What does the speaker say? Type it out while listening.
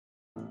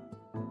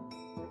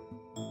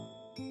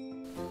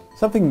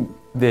Something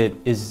that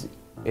is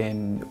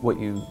in what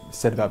you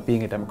said about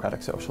being a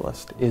democratic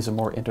socialist is a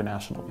more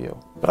international view.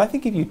 But I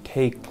think if you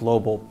take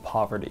global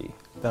poverty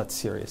that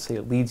seriously,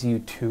 it leads you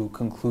to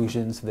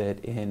conclusions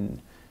that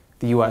in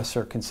the US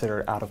are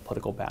considered out of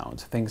political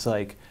bounds. Things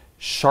like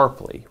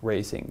sharply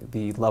raising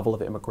the level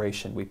of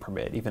immigration we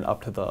permit, even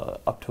up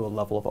to a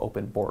level of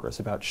open borders,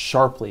 about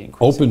sharply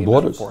increasing open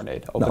borders. Foreign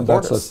aid. Open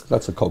borders.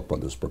 That's a Koch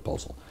brothers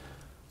proposal.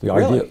 The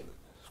Really? idea,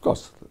 of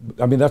course.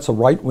 I mean, that's a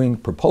right-wing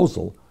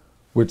proposal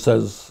which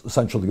says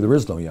essentially there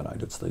is no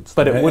United States.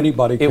 But it would make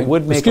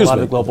a lot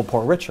of the global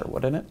poor richer,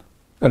 wouldn't it?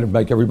 And it'd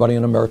make everybody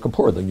in America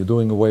poor. Then you're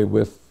doing away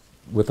with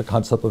the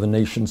concept of a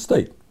nation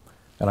state.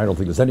 And I don't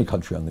think there's any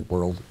country in the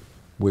world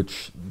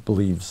which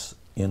believes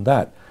in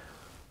that.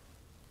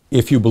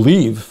 If you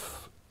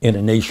believe in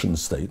a nation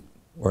state,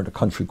 or in a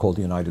country called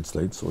the United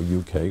States, or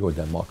UK, or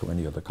Denmark, or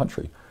any other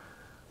country,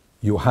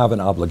 you have an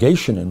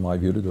obligation, in my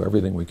view, to do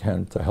everything we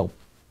can to help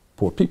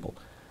poor people.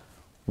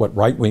 What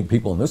right-wing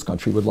people in this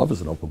country would love is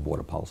an open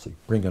border policy.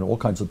 Bring in all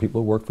kinds of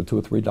people who work for $2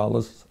 or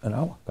 $3 an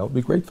hour. That would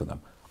be great for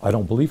them. I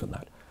don't believe in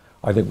that.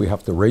 I think we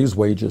have to raise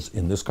wages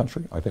in this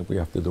country. I think we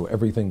have to do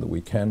everything that we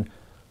can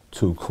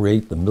to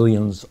create the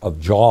millions of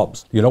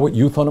jobs. You know what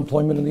youth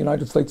unemployment in the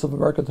United States of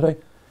America today?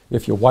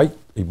 If you're white,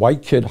 a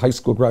white kid, high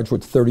school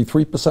graduate,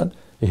 33%,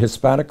 a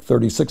Hispanic,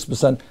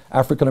 36%,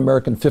 African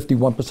American,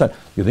 51%.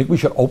 You think we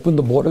should open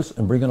the borders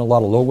and bring in a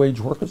lot of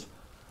low-wage workers?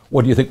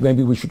 Or do you think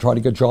maybe we should try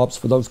to get jobs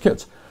for those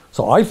kids?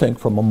 So I think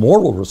from a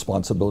moral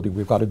responsibility,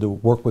 we've got to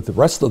work with the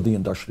rest of the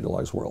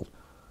industrialized world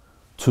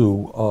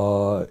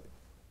to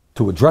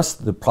address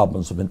the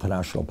problems of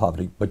international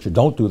poverty, but you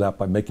don't do that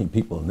by making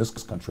people in this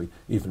country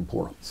even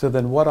poorer. So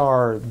then what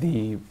are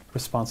the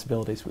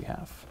responsibilities we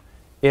have?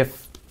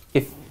 If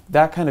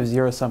that kind of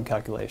zero-sum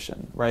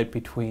calculation, right,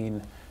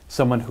 between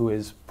someone who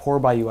is poor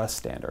by US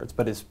standards,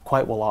 but is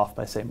quite well off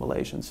by, say,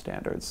 Malaysian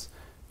standards,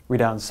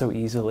 redounds so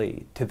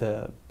easily to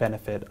the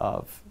benefit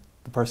of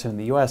the person in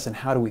the US, and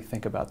how do we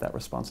think about that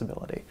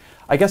responsibility?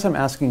 I guess I'm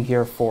asking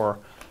here for,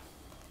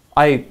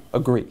 I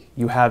agree,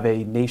 you have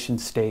a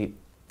nation-state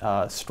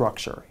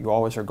structure. You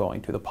always are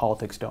going to. The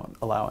politics don't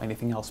allow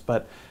anything else.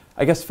 But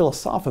I guess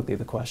philosophically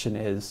the question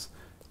is,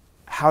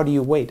 how do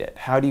you weight it?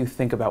 How do you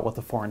think about what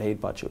the foreign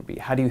aid budget would be?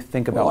 How do you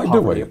think about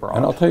poverty abroad?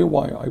 And I'll tell you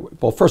why.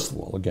 Well, first of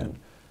all, again,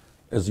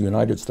 as a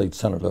United States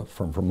Senator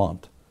from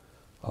Vermont,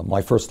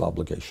 my first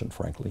obligation,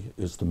 frankly,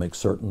 is to make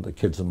certain that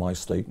kids in my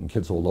state and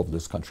kids all over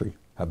this country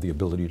have the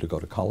ability to go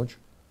to college,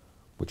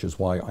 which is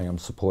why I am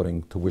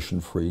supporting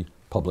tuition-free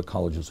public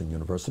colleges and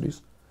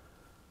universities.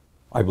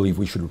 I believe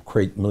we should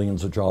create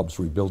millions of jobs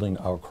rebuilding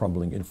our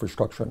crumbling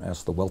infrastructure and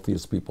ask the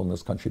wealthiest people in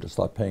this country to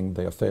start paying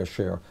their fair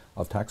share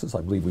of taxes.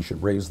 I believe we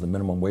should raise the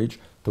minimum wage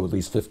to at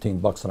least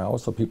 $15 an hour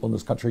so people in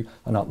this country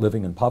are not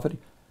living in poverty.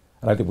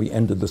 And I think we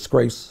end the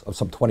disgrace of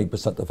some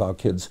 20% of our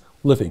kids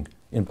living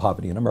in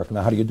poverty in America.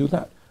 Now, how do you do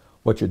that?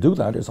 What you do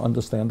that is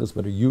understand there's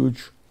been a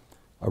huge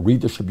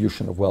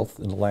redistribution of wealth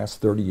in the last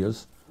 30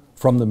 years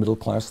from the middle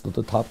class to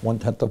the top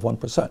 1/10 of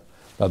 1%.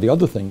 Now, the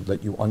other thing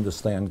that you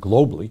understand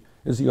globally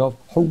is you have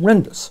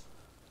horrendous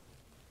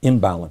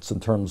imbalance in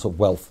terms of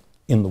wealth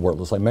in the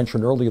world. As I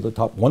mentioned earlier, the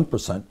top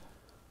 1%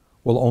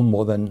 will own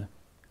more than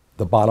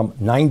the bottom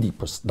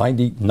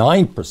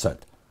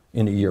 99%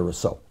 in a year or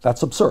so.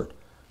 That's absurd.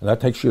 And that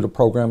takes you to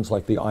programs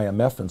like the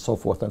IMF and so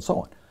forth and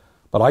so on.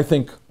 But I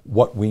think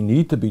what we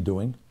need to be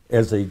doing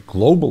as a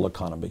global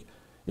economy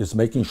is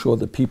making sure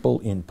that people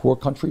in poor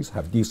countries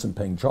have decent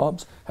paying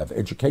jobs, have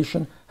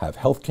education, have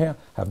health care,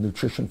 have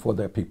nutrition for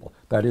their people.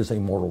 That is a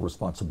moral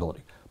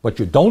responsibility. But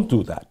you don't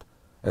do that,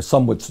 as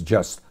some would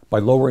suggest, by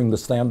lowering the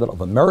standard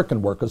of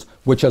American workers,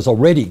 which has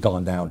already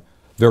gone down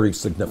very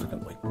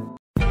significantly.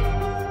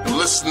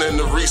 Listening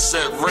to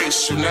Reset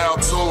Race, you're now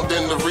tuned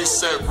in to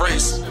Reset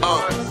Race.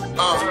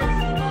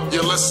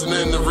 You're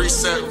listening to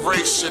Reset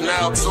Race, you're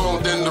now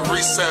tuned in to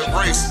Reset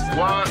Race.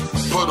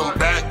 Put them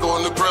back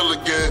on the grill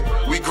again,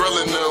 we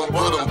grilling them.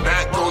 Put them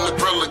back on the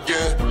grill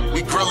again,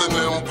 we grilling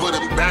them. Put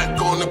it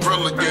back on the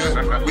grill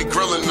again, we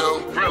grilling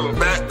them.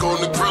 Back on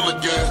the grill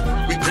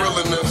again, we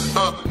grilling them.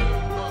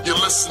 You're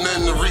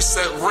listening to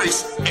Reset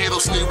Race.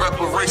 ADOS need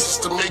reparations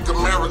to make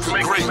America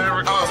great.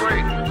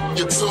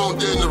 You're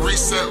tuned in to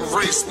Reset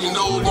Race. We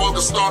no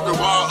longer starving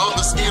while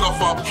others eat off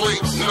our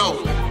plate.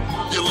 No.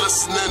 You're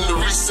listening to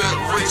Reset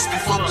Race. We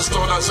focused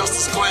on our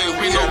justice claim.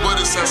 We know what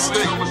is at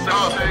stake.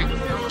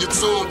 You're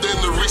tuned in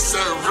to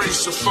Reset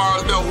Race. You'll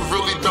find out who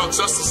really about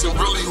justice and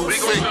really who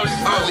fake.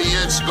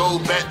 Lineage go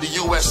back to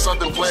U.S.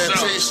 Southern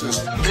plantations.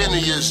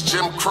 Pennies,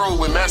 Jim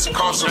Crow, and mass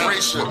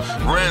incarceration.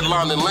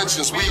 Redline and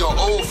lynchings. We are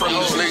old from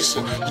this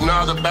nation. You're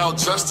not about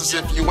justice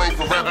if you ain't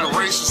for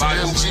reparations.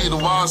 MG the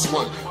wise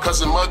one,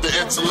 cousin mother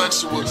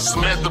intellectual.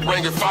 Samantha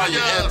bringing fire,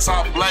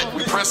 anti-black.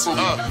 We pressing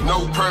you.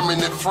 No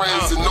permanent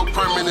friends and no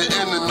permanent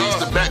enemies.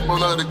 The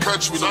backbone of the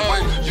country. To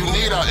win, you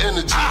need our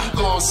energy. You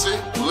gon' see.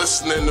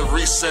 Listening to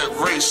Reset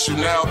Race. You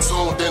now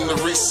tuned in to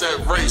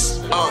Reset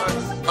Race.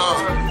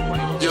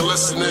 You're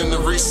listening to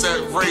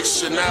Reset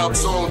Race. You're now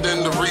tuned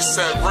in to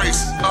Reset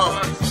Race.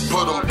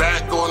 Put them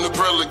back on the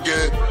grill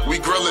again. We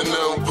grilling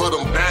grilling them, put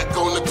them back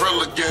on the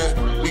grill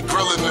again. We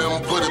grilling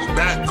them, put them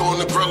back on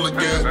the grill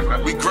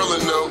again. We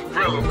grilling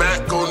them,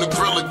 back on the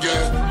grill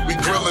again. We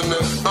grilling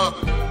them,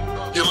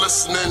 You're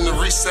listening to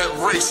Reset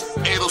Race.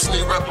 ADOS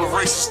need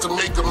reparations to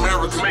make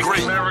America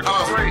great.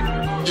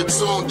 You're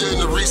tuned in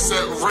to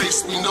Reset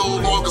Race. We no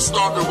longer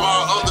starving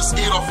while others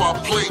eat off our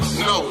plate.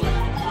 No.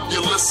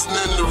 You're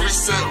listening to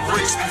Reset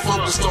Race. We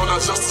focused on our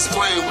justice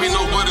plan. We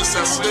know what is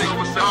at stake.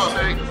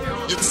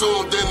 You're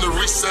tuned in to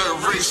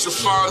Reset Race. You'll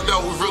find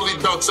out who really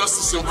about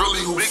justice and really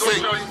who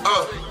fake.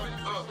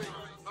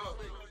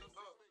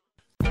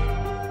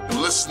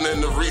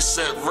 Listening to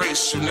Reset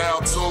Race. You're now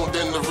tuned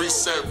in to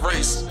Reset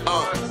Race.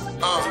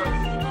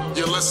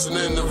 You're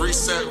listening to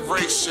Reset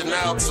Race. You're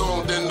now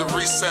tuned in to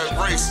Reset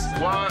Race.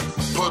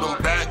 Put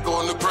them back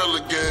on the grill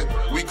again.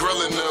 We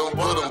grilling them.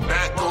 Put them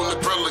back on the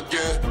grill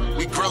again.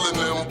 We grilling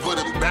them. Put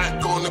them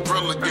back on the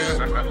grill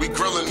again. We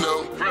grilling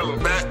them.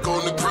 Back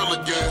on the grill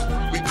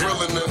again. We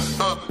grilling them.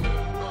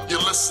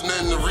 You're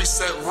listening to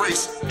Reset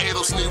Race.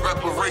 ADOS need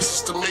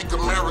reparations to make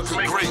America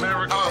great.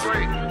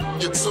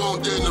 You're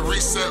tuned in to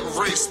Reset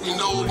Race. We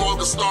no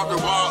longer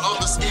starving while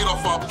others eat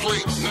off our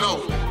plate.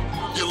 No.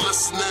 You're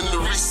listening to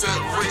Reset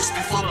Race.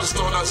 We focused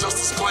on our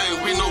justice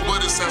claim. We know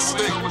what is at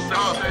stake.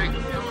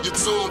 You're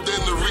tuned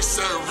in to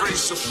Reset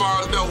Race. You'll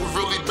find out who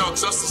really about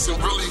justice and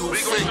really who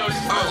fake.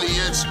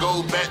 Lineage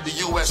go back to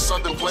U.S.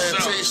 Southern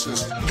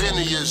plantations.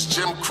 Lineage,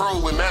 Jim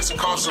Crow and mass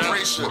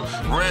incarceration.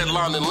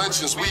 Redlining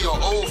lynchings. We are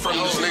old from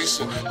this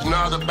nation. You're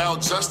not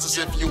about justice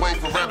if you ain't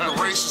for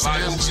reparations.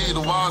 MG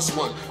the wise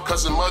one.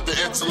 Cousin mother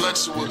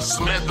intellectual.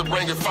 Samantha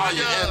bringing fire.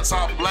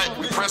 Anti-black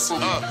repressing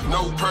you.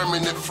 No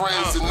permanent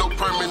friends and no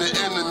permanent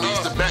enemies.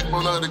 The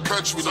backbone of the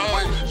country. The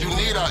win. You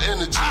need our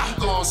energy. You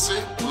gon' see.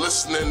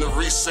 Listening to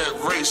Reset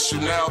Race.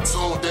 You're now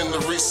tuned in to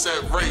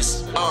Reset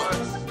Race.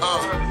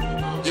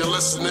 You're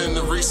listening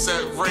to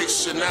Reset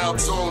Race. You're now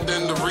tuned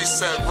in to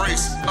Reset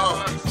Race.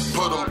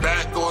 Put them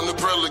back on the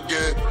grill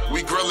again.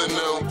 We grilling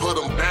them. Put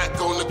them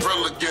back on the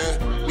grill again.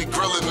 We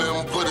grilling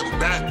them. Put them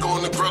back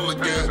on the grill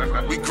again.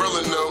 We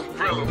grilling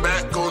them.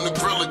 Back on the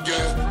grill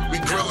again. We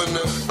grilling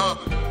them.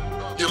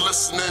 You're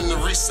listening to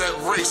Reset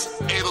Race.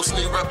 ADOS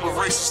need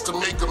reparations to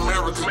make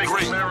America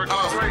great.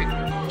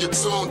 You're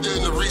tuned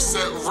in to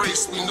Reset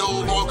Race. We no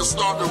longer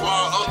starving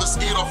while others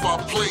eat off our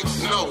plate.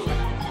 No.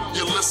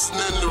 You're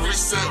listening to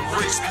Reset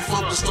Race. We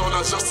focused on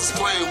our justice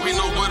claim. We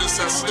know what is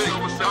at stake.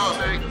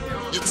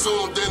 You're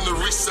tuned in to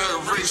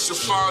Reset Race. You'll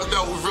find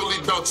out who really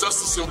about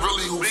justice and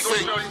really who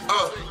fake.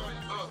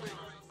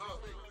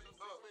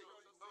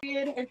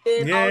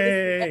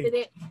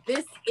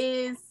 This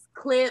is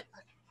clip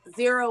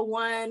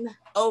 01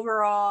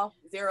 overall,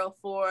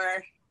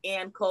 04,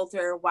 and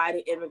Coulter. Why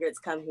do immigrants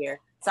come here?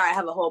 Sorry, I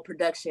have a whole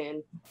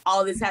production.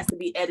 All this has to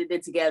be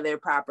edited together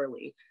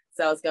properly.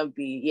 So it's going to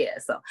be, yeah.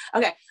 So,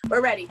 okay,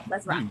 we're ready.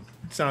 Let's rock.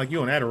 Sound like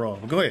you on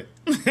Adderall. Go ahead.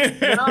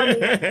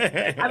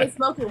 I've been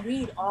smoking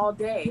weed all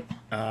day.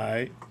 All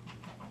right.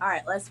 All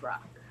right, let's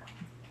rock.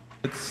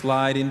 Let's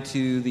slide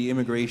into the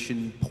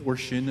immigration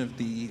portion of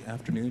the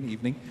afternoon,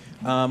 evening.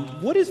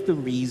 What is the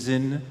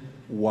reason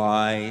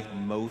why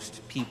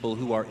most people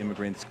who are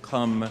immigrants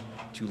come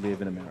to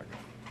live in America?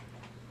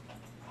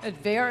 It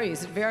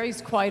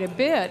varies quite a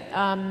bit.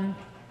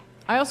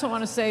 I also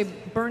want to say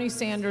Bernie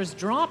Sanders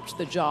dropped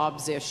the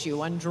jobs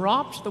issue and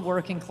dropped the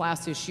working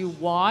class issue.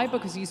 Why?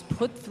 Because he's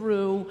put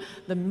through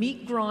the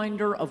meat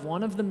grinder of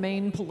one of the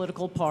main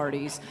political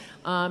parties.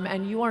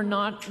 And you are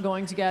not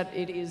going to get,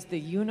 it is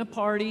the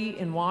uniparty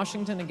in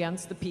Washington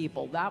against the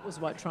people. That was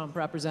what Trump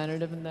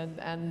represented,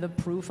 and the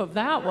proof of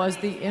that was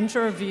the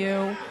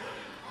interview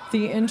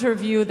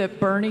that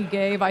Bernie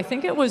gave. I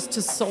think it was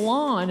to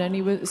Salon, and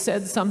he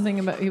said something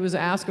about, he was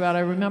asked about,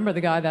 I remember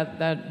the guy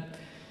that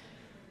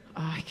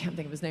I can't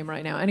think of his name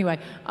right now. Anyway,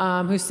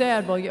 who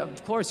said, well, yeah,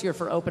 of course you're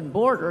for open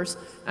borders.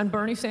 And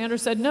Bernie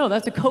Sanders said, no,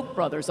 that's the Koch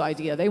brothers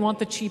idea. They want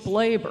the cheap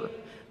labor.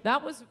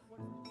 That was...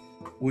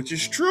 Which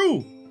is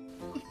true.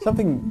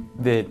 Something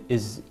that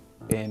is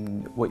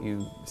in what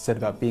you said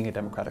about being a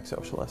democratic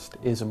socialist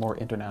is a more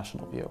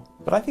international view.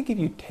 But I think if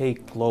you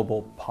take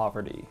global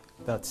poverty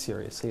that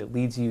seriously, it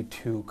leads you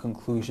to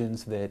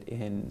conclusions that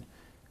in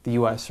the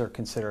US are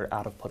considered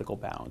out of political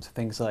bounds.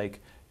 Things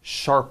like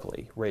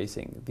sharply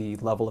raising the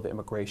level of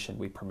immigration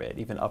we permit,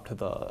 even up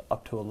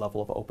to a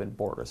level of open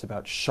borders,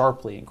 about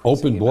sharply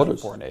increasing the amount of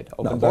foreign aid.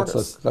 Open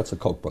borders. That's a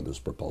Koch brothers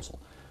proposal.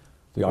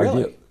 The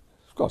Really? idea,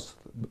 of course,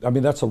 I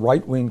mean, that's a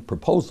right-wing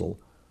proposal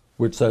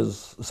which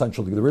says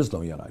essentially there is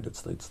no United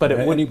States. But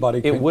it would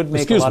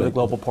make a lot of the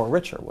global poor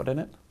richer, wouldn't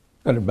it?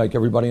 And it'd make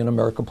everybody in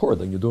America poor.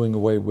 Then you're doing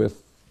away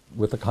with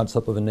the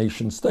concept of a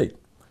nation state.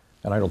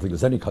 And I don't think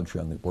there's any country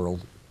in the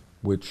world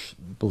which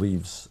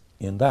believes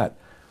in that.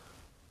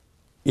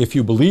 If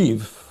you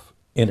believe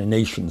in a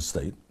nation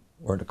state,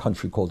 or in a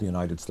country called the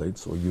United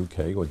States, or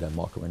UK, or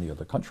Denmark, or any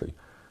other country,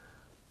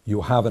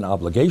 you have an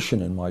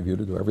obligation, in my view,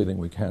 to do everything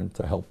we can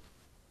to help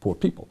poor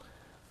people.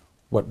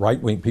 What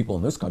right-wing people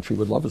in this country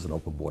would love is an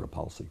open border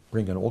policy.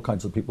 Bring in all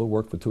kinds of people who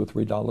work for $2 or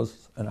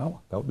 $3 an hour.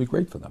 That would be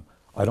great for them.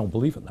 I don't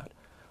believe in that.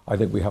 I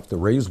think we have to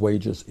raise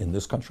wages in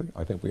this country.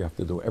 I think we have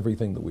to do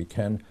everything that we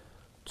can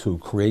to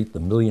create the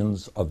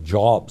millions of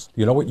jobs.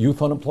 You know what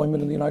youth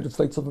unemployment in the United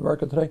States of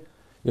America today?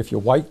 If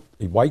you're white,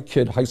 a white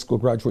kid, high school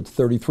graduate,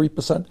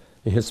 33%,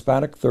 a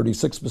Hispanic,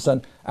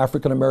 36%,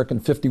 African American,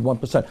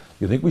 51%.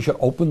 You think we should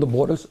open the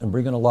borders and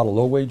bring in a lot of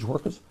low-wage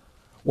workers?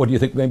 Or do you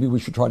think maybe we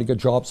should try to get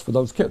jobs for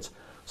those kids?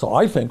 So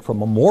I think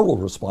from a moral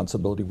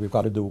responsibility, we've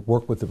got to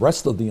work with the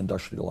rest of the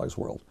industrialized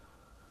world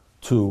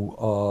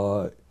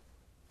to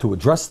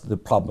address the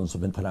problems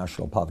of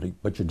international poverty.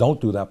 But you don't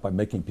do that by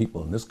making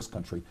people in this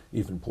country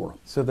even poorer.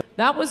 So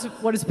That was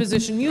what his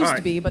position used All to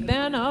right. be, but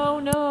then, oh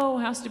no,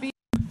 has to be.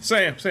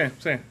 Sam.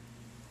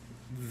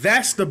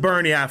 That's the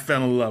Bernie I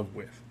fell in love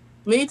with.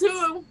 Me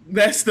too.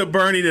 That's the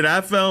Bernie that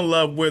I fell in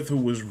love with, who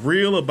was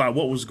real about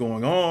what was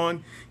going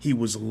on. He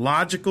was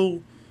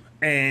logical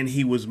and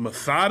he was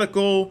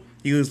methodical.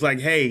 He was like,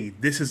 hey,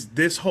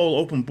 this whole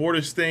open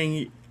borders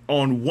thing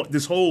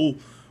this whole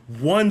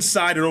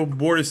one-sided open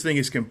borders thing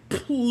is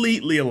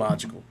completely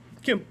illogical.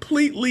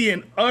 Completely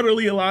and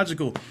utterly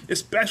illogical,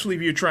 especially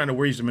if you're trying to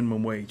raise the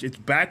minimum wage. It's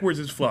backwards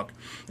as fuck.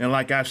 And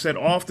like I've said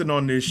often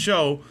on this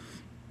show,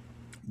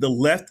 the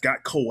left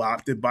got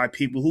co-opted by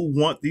people who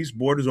want these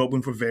borders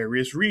open for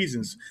various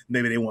reasons.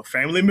 Maybe they want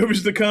family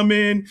members to come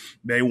in,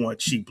 they want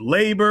cheap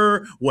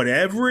labor,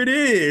 whatever it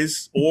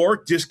is,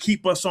 or just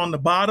keep us on the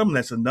bottom.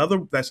 That's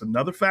another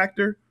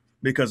factor,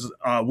 because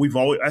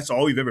that's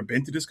all we've ever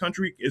been to this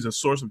country is a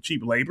source of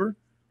cheap labor.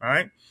 All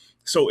right.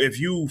 So if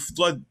you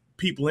flood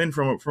people in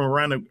from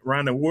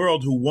around the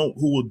world who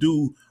will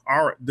do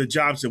the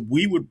jobs that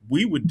we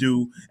would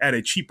do at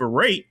a cheaper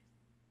rate,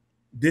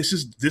 this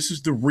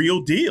is the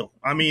real deal.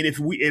 I mean, if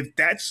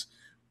that's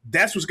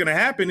what's going to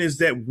happen, is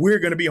that we're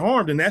going to be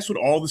harmed, and that's what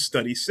all the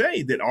studies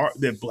say,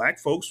 that black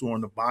folks who are on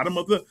the bottom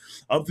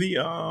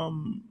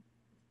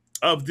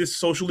of this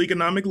social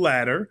economic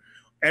ladder,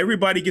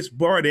 everybody gets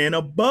brought in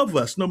above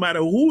us, no matter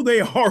who they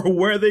are or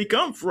where they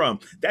come from.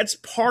 That's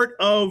part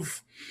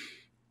of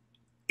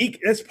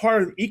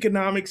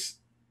economics,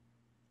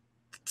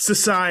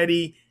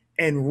 society,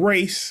 and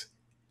race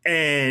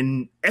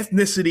and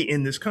ethnicity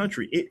in this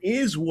country. It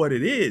is what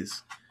it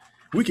is.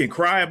 We can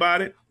cry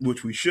about it,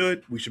 which we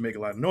should. We should make a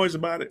lot of noise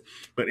about it.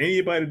 But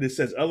anybody that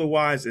says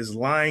otherwise is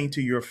lying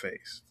to your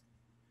face.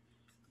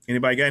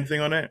 Anybody got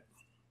anything on that?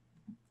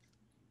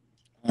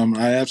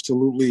 I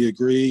absolutely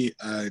agree.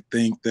 I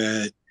think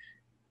that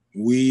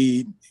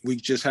we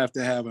just have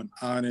to have an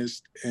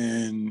honest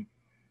and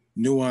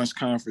nuanced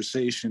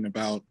conversation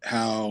about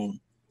how,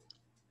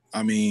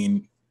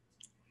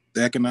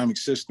 the economic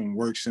system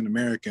works in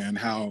America and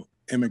how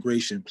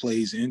immigration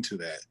plays into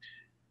that.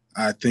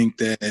 I think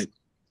that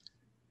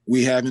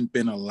we haven't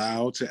been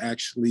allowed to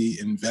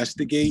actually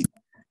investigate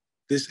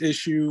this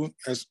issue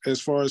as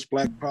far as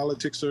Black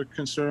politics are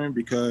concerned,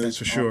 because That's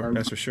for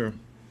sure.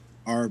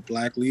 Our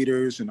Black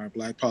leaders and our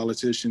Black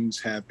politicians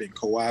have been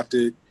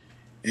co-opted,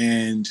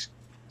 and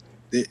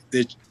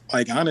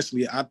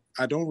honestly, I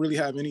don't really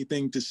have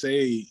anything to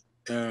say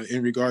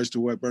in regards to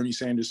what Bernie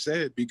Sanders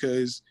said,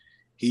 because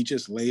he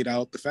just laid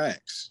out the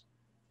facts.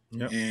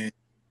 Yep. And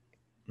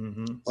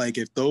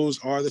if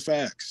those are the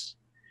facts,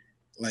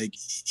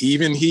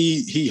 even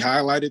he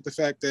highlighted the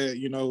fact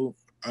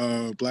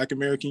that, Black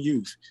American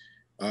youth,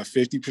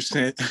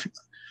 50%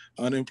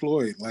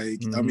 unemployed.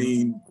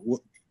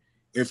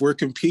 If we're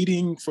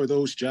competing for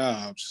those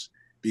jobs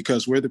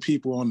because we're the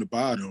people on the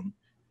bottom,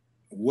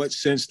 what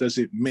sense does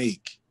it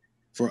make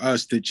for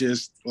us to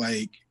just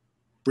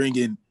bring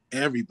in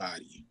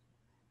everybody?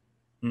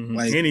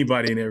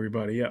 Anybody and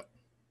everybody, yeah.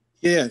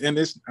 Yeah, and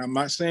I'm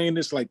not saying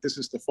this this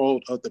is the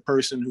fault of the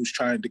person who's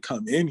trying to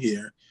come in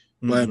here,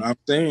 but I'm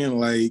saying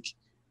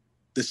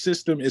the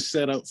system is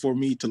set up for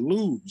me to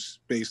lose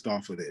based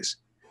off of this.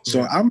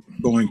 So I'm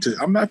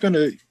not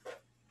gonna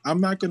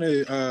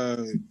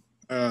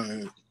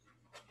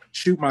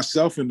shoot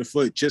myself in the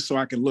foot just so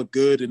I can look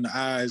good in the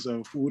eyes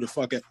of who the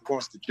fuck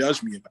wants to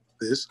judge me about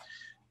this.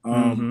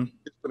 I'm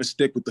just gonna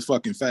stick with the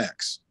fucking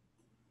facts.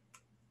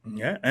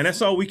 Yeah, and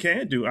that's all we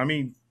can do. I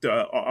mean,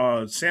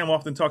 Sam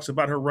often talks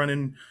about her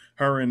and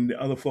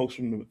the other folks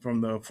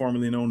from the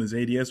formerly known as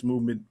ADS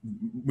movement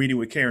meeting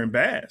with Karen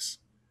Bass,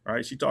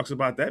 right? She talks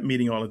about that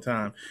meeting all the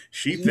time.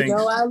 She thinks,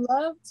 I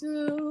love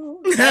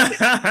to.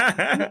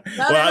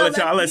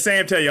 I'll let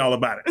Sam tell you all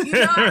about it.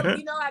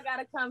 I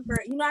gotta come for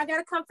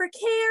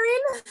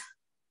Karen.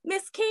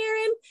 Miss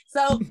Karen.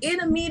 So in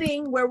a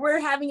meeting where we're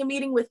having a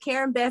meeting with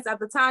Karen Bass, at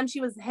the time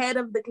she was head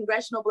of the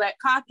Congressional Black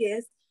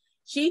Caucus,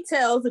 she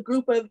tells a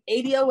group of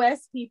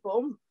ADOS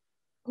people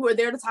who are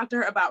there to talk to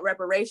her about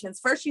reparations.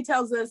 First, she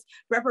tells us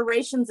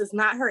reparations is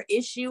not her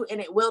issue,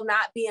 and it will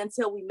not be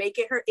until we make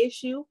it her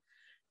issue.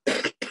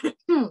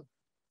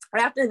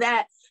 After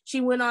that,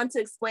 she went on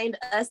to explain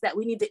to us that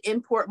we need to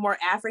import more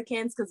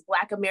Africans because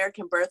Black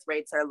American birth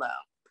rates are low.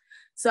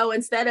 So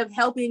instead of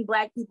helping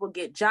Black people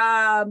get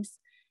jobs,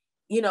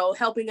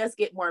 helping us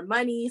get more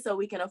money so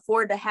we can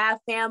afford to have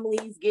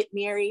families, get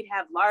married,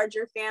 have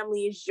larger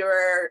families,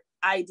 your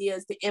idea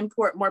is to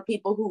import more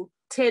people who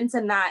tend to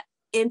not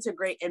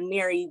integrate and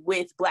marry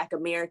with Black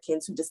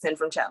Americans who descend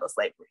from chattel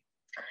slavery.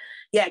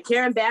 Yeah,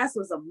 Karen Bass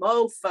was a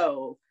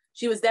mofo.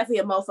 She was definitely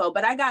a mofo.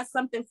 But I got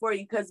something for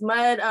you because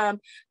Mud,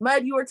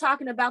 you were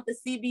talking about the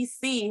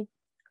CBC,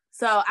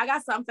 so I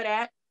got something for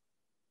that.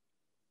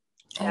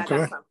 Yeah, okay. I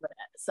got something for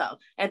that. So,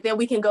 and then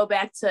we can go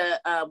back to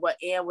what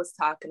Ann was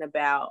talking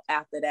about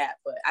after that.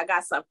 But I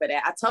got something for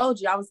that. I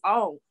told you I was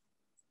on.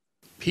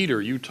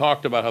 Peter, you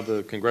talked about how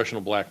the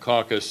Congressional Black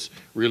Caucus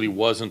really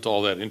wasn't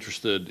all that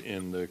interested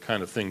in the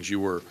kind of things you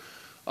were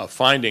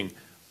finding.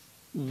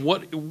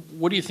 What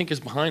do you think is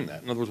behind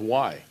that? In other words,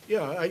 why?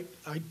 Yeah,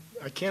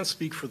 I can't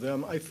speak for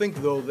them. I think,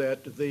 though,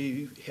 that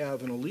they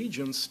have an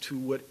allegiance to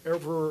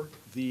whatever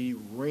the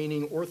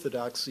reigning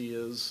orthodoxy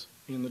is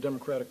in the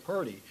Democratic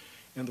Party.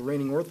 And the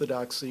reigning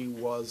orthodoxy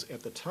was,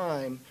 at the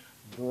time,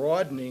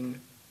 broadening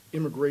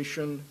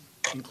immigration,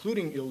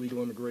 including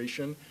illegal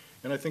immigration,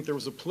 and I think there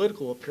was a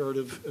political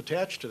imperative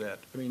attached to that.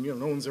 I mean,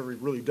 no one's ever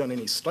really done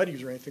any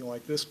studies or anything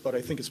like this, but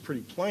I think it's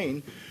pretty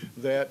plain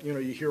that, you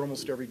hear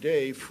almost every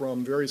day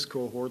from various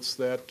cohorts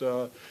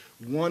that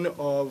one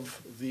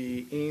of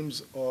the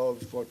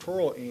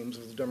electoral aims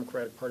of the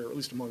Democratic Party, or at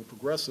least among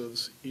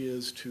progressives,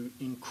 is to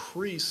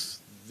increase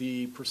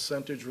the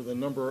percentage or the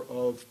number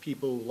of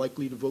people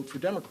likely to vote for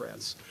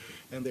Democrats.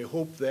 And they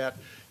hope that,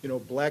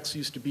 blacks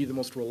used to be the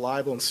most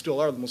reliable and still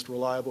are the most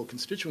reliable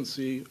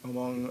constituency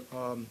among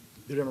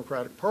the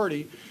Democratic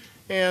Party,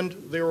 and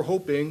they were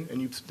hoping,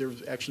 and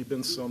there's actually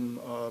been some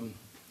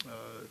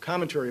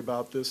commentary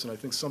about this, and I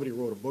think somebody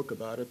wrote a book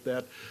about it,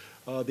 that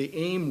the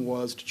aim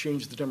was to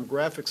change the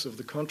demographics of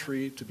the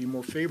country to be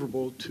more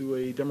favorable to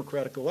a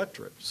Democratic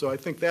electorate. So I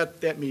think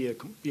that may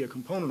be a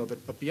component of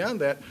it, but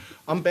beyond that,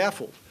 I'm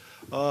baffled.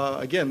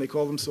 Again, they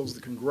call themselves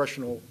the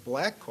Congressional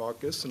Black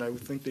Caucus, and I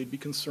would think they'd be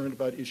concerned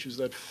about issues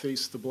that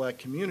face the black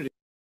community.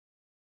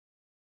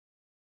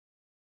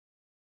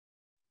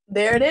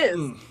 There it is.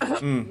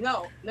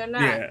 No, they're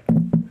not.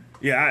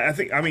 Yeah.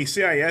 I mean,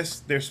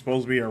 CIS, they're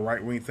supposed to be a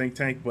right-wing think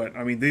tank, but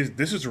I mean,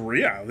 this is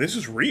real. This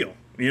is real.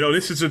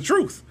 This is the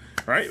truth,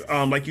 right?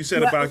 Like you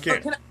said about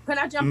can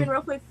I jump in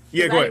real quick?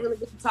 Yeah, go ahead. I didn't really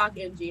get to talk,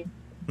 MG.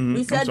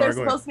 We said they're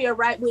supposed to be a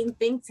right-wing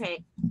think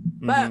tank,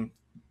 but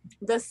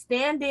the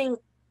standing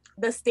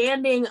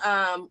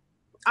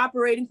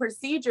operating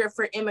procedure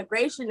for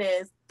immigration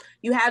is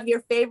you have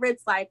your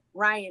favorites like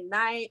Ryan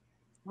Knight,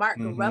 Mark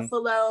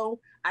Ruffalo.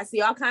 I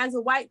see all kinds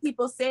of white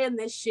people saying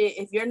this shit.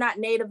 If you're not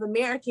Native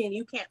American,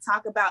 you can't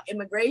talk about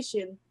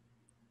immigration.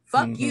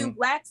 Fuck you.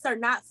 Blacks are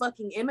not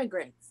fucking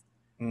immigrants.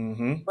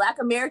 Black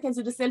Americans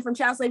who descend from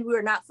child slavery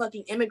are not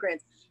fucking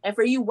immigrants. And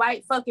for you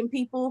white fucking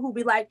people who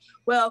be like,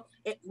 well,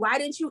 why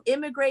didn't you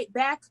immigrate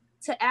back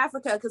to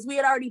Africa? Because we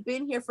had already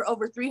been here for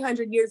over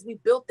 300 years. We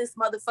built this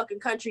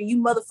motherfucking country.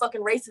 You motherfucking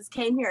racists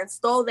came here and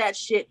stole that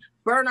shit,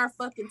 burned our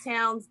fucking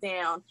towns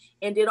down,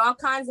 and did all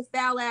kinds of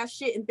foul ass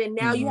shit. And then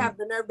now you have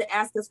the nerve to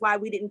ask us why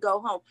we didn't go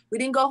home. We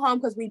didn't go home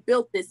because we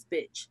built this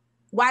bitch.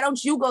 Why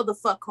don't you go the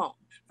fuck home?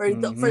 For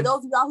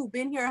those of y'all who've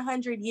been here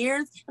 100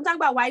 years, I'm talking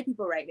about white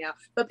people right now,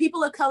 but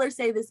people of color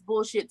say this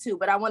bullshit too.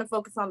 But I want to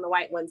focus on the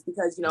white ones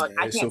because,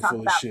 I can't talk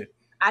about shit.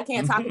 I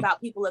can't talk about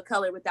people of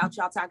color without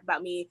y'all talking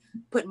about me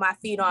putting my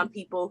feet on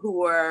people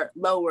who are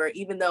lower,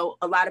 even though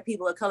a lot of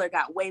people of color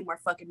got way more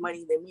fucking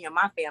money than me and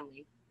my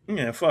family.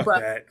 Yeah, fuck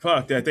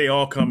that. They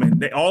all come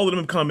in. All of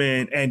them come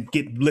in and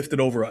get lifted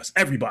over us.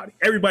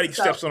 Everybody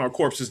steps on our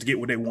corpses to get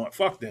what they want.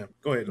 Fuck them.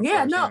 Go ahead.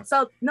 Yeah,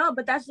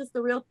 but that's just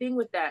the real thing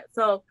with that.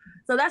 So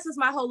that's just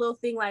my whole little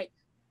thing. Like,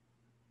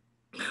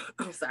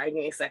 I'm sorry, give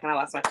me a second. I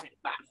lost my train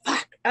of thought.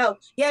 Fuck. Oh,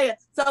 yeah.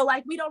 So,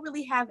 like, we don't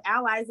really have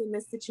allies in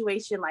this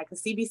situation. Like, the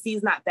CBC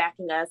is not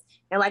backing us.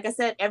 And like I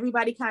said,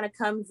 everybody kind of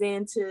comes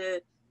in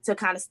to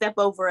kind of step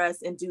over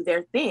us and do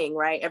their thing,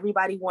 right?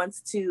 Everybody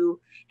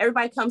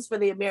comes for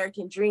the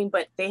American dream,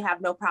 but they have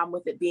no problem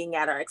with it being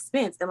at our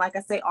expense. And like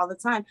I say all the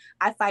time,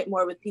 I fight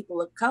more with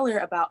people of color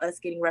about us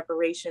getting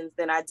reparations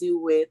than I do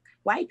with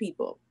white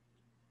people.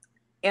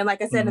 And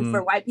like I said, and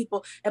for white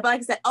people, but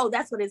like I said,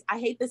 that's what it is. I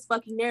hate this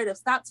fucking narrative.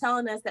 Stop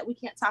telling us that we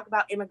can't talk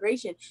about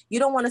immigration. You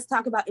don't want us to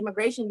talk about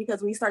immigration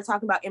because when you start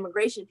talking about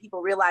immigration,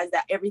 people realize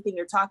that everything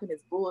you're talking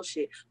is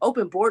bullshit.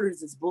 Open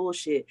borders is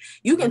bullshit.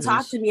 You can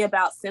talk to me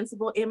about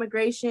sensible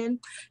immigration.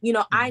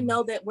 I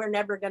know that we're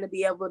never going to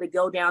be able to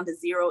go down to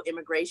zero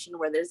immigration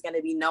where there's going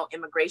to be no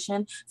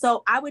immigration.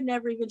 So I would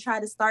never even try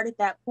to start at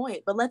that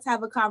point. But let's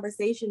have a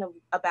conversation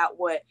about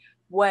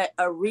what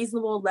a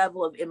reasonable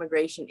level of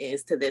immigration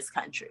is to this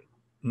country.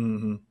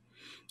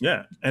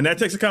 Yeah. And that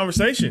takes a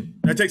conversation.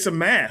 That takes some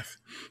math.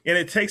 And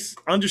it takes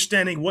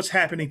understanding what's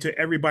happening to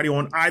everybody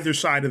on either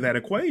side of that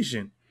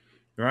equation,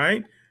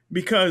 right?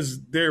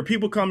 Because there are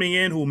people coming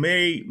in who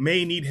may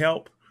need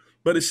help,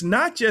 but it's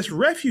not just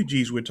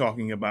refugees we're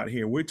talking about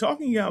here. We're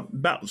talking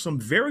about some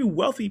very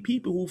wealthy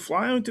people who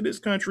fly into this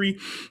country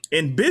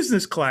in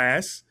business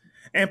class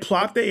and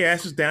plop their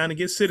asses down and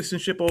get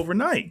citizenship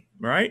overnight,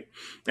 right?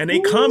 And they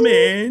come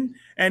in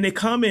and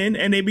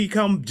they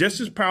become just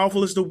as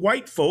powerful as the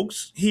white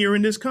folks here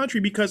in this country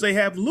because they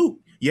have loot.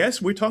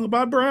 Yes, we're talking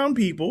about brown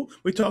people.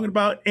 We're talking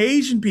about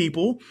Asian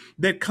people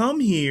that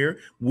come here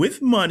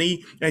with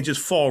money and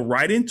just fall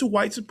right into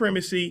white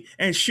supremacy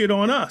and shit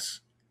on us.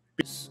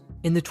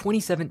 In the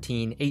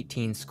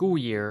 2017-18 school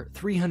year,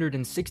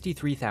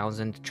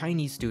 363,000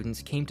 Chinese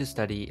students came to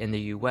study in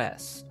the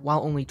US,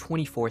 while only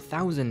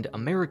 24,000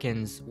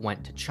 Americans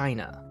went to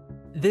China.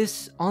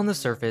 This, on the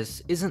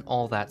surface, isn't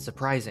all that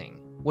surprising.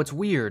 What's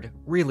weird,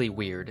 really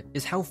weird,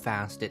 is how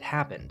fast it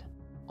happened.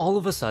 All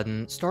of a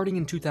sudden, starting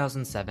in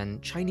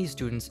 2007, Chinese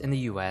students in the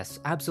US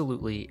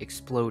absolutely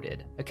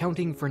exploded,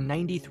 accounting for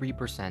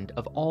 93%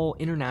 of all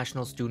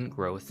international student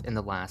growth in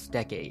the last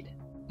decade.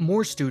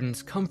 More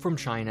students come from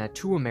China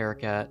to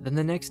America than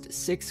the next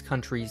 6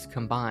 countries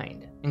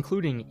combined,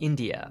 including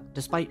India,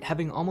 despite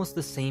having almost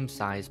the same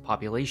size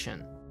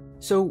population.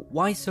 So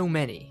why so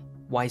many?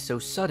 Why so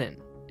sudden?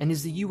 And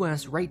is the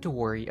US right to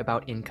worry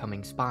about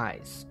incoming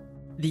spies?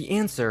 The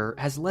answer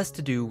has less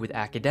to do with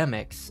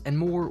academics and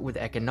more with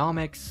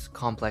economics,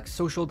 complex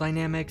social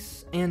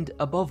dynamics, and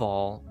above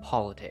all,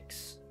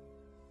 politics.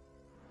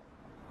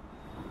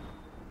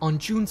 On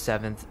June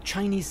 7th,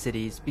 Chinese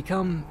cities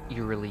become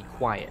eerily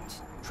quiet.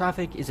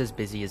 Traffic is as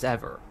busy as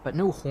ever, but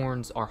no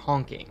horns are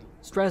honking.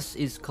 Stress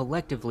is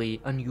collectively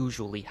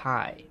unusually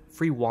high.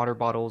 Free water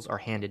bottles are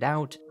handed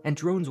out, and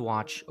drones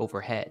watch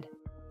overhead.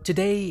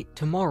 Today,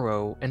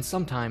 tomorrow, and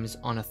sometimes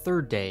on a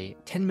third day,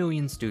 10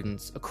 million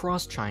students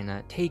across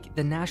China take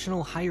the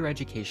National Higher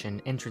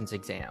Education Entrance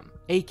Exam,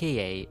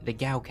 aka the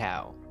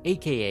Gaokao,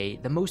 aka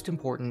the most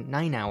important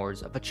 9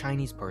 hours of a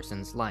Chinese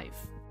person's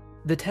life.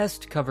 The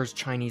test covers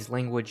Chinese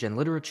language and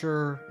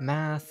literature,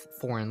 math,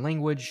 foreign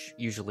language,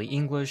 usually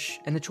English,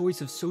 and the choice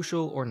of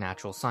social or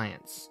natural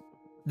science.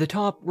 The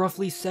top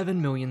roughly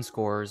 7 million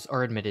scorers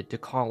are admitted to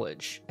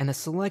college, and a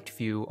select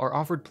few are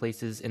offered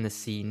places in the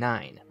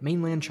C9,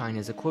 mainland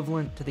China's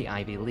equivalent to the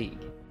Ivy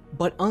League.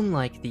 But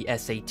unlike the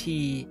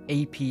SAT,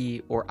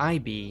 AP, or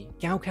IB,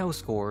 Gaokao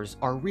scores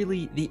are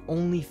really the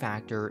only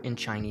factor in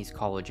Chinese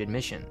college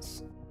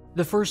admissions.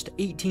 The first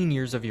 18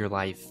 years of your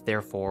life,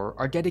 therefore,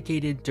 are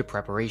dedicated to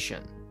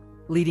preparation.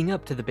 Leading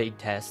up to the big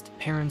test,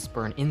 parents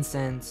burn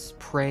incense,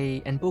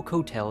 pray, and book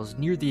hotels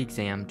near the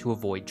exam to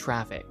avoid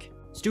traffic.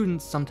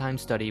 Students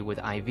sometimes study with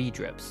IV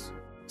drips.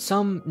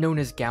 Some, known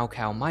as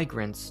Gaokao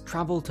migrants,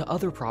 travel to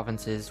other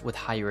provinces with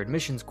higher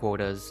admissions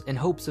quotas in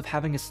hopes of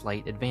having a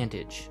slight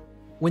advantage.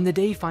 When the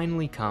day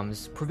finally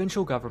comes,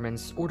 provincial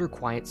governments order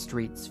quiet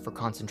streets for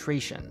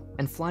concentration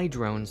and fly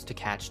drones to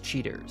catch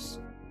cheaters.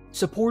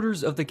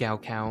 Supporters of the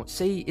Gaokao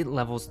say it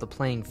levels the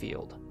playing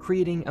field,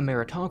 creating a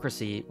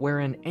meritocracy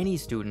wherein any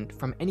student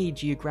from any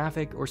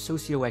geographic or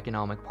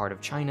socioeconomic part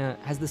of China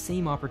has the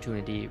same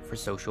opportunity for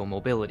social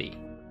mobility.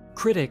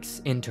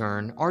 Critics, in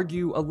turn,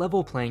 argue a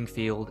level playing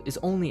field is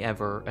only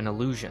ever an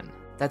illusion,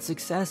 that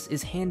success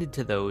is handed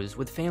to those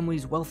with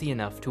families wealthy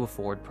enough to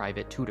afford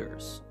private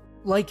tutors.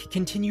 Like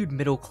continued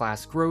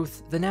middle-class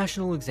growth, the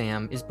national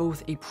exam is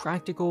both a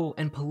practical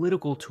and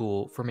political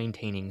tool for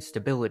maintaining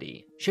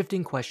stability,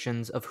 shifting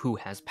questions of who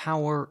has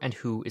power and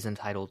who is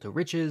entitled to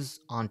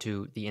riches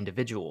onto the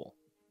individual.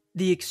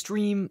 The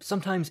extreme,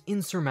 sometimes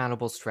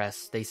insurmountable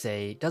stress, they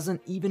say,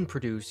 doesn't even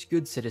produce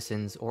good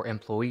citizens or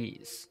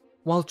employees.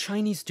 While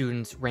Chinese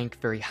students rank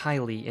very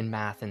highly in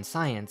math and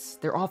science,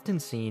 they're often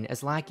seen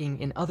as lacking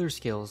in other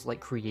skills like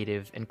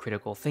creative and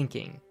critical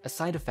thinking, a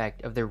side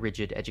effect of their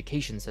rigid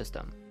education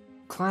system.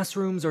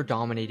 Classrooms are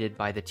dominated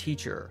by the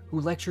teacher, who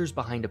lectures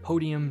behind a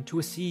podium to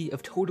a sea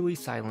of totally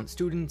silent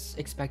students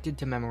expected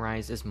to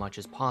memorize as much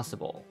as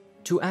possible.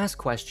 To ask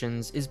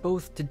questions is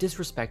both to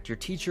disrespect your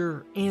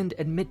teacher and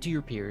admit to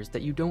your peers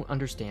that you don't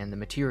understand the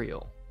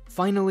material.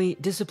 Finally,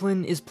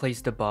 discipline is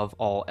placed above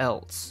all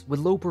else,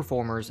 with low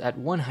performers at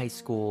one high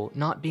school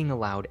not being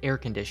allowed air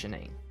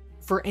conditioning.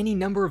 For any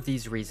number of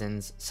these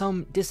reasons,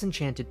 some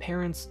disenchanted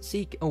parents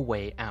seek a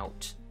way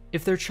out.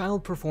 If their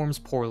child performs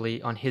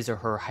poorly on his or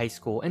her high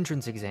school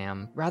entrance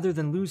exam, rather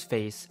than lose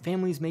face,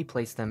 families may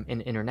place them in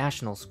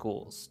international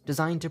schools,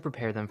 designed to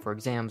prepare them for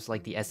exams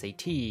like the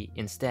SAT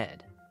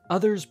instead.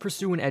 Others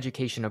pursue an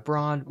education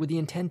abroad with the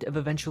intent of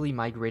eventually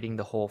migrating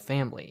the whole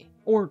family,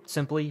 or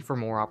simply for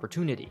more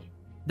opportunity.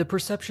 The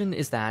perception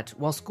is that,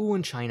 while school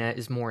in China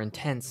is more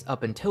intense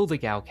up until the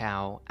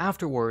Gaokao,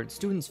 afterward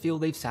students feel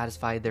they've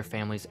satisfied their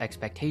family's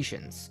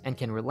expectations and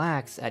can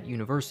relax at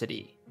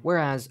university.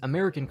 Whereas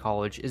American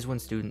college is when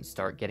students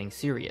start getting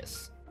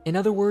serious. In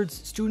other words,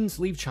 students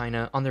leave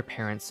China on their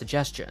parents'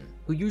 suggestion,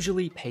 who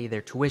usually pay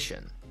their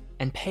tuition.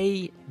 And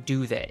pay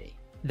do they?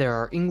 There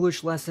are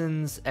English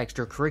lessons,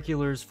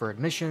 extracurriculars for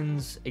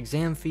admissions,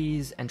 exam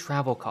fees, and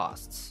travel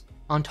costs.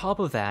 On top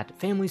of that,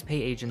 families pay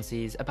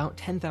agencies about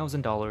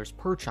 $10,000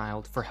 per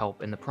child for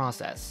help in the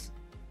process.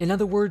 In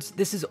other words,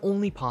 this is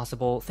only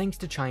possible thanks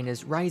to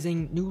China's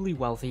rising, newly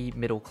wealthy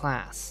middle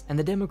class, and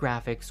the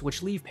demographics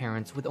which leave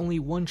parents with only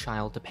one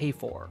child to pay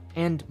for,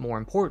 and more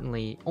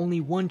importantly,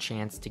 only one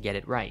chance to get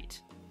it right.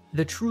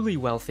 The truly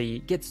wealthy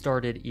get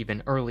started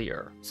even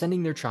earlier,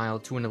 sending their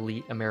child to an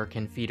elite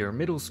American feeder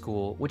middle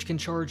school which can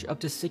charge up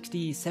to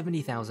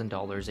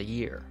 $60,000–$70,000 a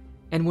year.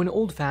 And when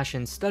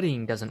old-fashioned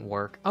studying doesn't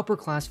work,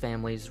 upper-class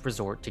families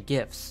resort to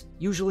gifts,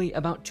 usually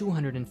about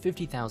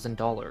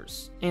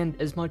 $250,000, and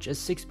as much as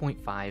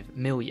 $6.5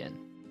 million.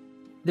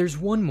 There's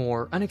one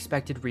more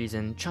unexpected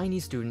reason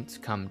Chinese students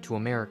come to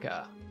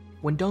America.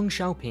 When Deng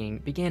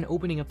Xiaoping began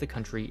opening up the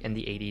country in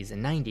the 80s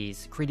and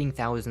 90s, creating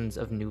thousands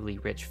of newly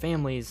rich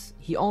families,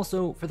 he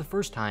also, for the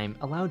first time,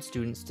 allowed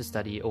students to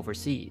study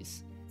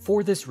overseas.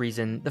 For this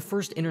reason, the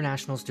first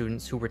international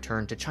students who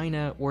returned to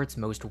China were its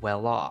most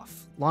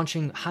well-off,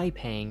 launching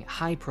high-paying,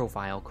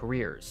 high-profile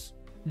careers.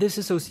 This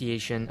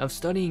association of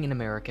studying in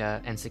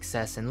America and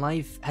success in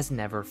life has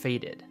never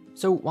faded.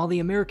 So while the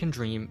American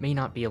dream may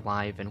not be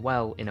alive and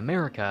well in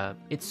America,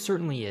 it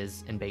certainly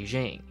is in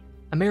Beijing.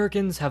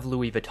 Americans have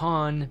Louis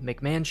Vuitton,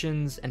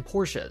 McMansions, and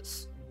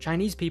Porsches.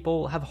 Chinese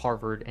people have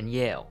Harvard and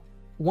Yale.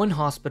 One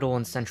hospital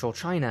in central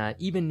China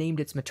even named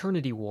its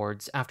maternity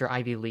wards after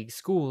Ivy League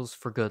schools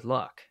for good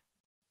luck.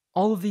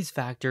 All of these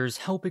factors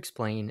help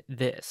explain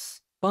this,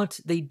 but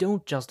they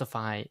don't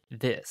justify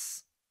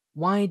this.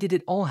 Why did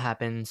it all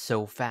happen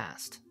so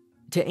fast?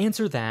 To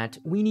answer that,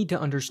 we need to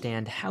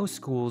understand how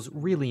schools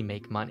really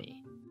make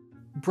money.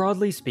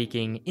 Broadly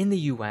speaking, in the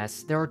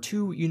US, there are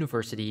two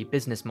university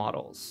business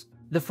models.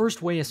 The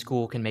first way a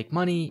school can make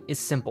money is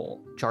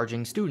simple,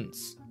 charging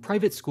students.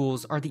 Private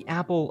schools are the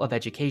Apple of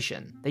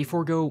education. They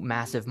forego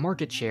massive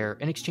market share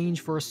in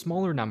exchange for a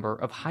smaller number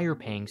of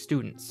higher-paying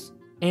students.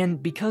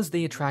 And because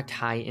they attract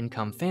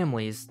high-income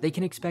families, they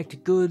can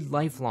expect good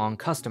lifelong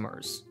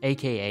customers,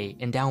 aka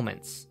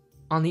endowments.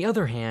 On the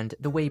other hand,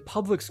 the way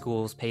public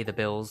schools pay the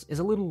bills is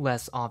a little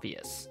less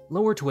obvious.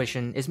 Lower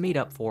tuition is made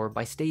up for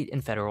by state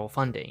and federal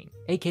funding,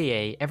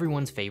 aka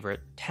everyone's favorite,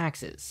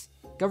 taxes.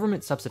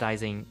 Government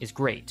subsidizing is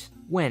great,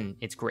 when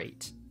it's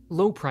great.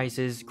 Low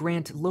prices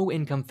grant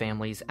low-income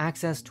families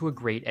access to a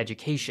great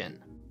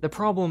education. The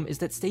problem is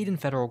that state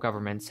and federal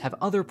governments have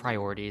other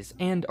priorities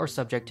and are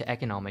subject to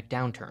economic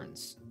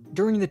downturns.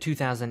 During the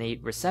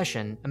 2008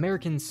 recession,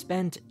 Americans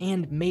spent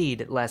and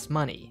made less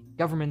money,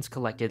 governments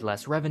collected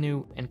less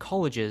revenue, and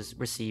colleges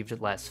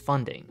received less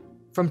funding.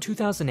 From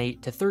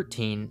 2008 to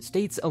 13,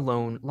 states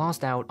alone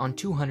lost out on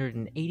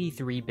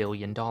 $283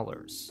 billion.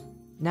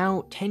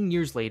 Now, 10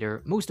 years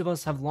later, most of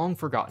us have long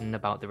forgotten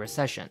about the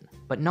recession,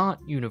 but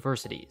not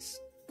universities.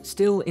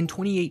 Still, in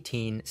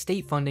 2018,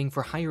 state funding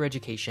for higher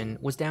education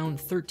was down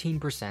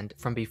 13%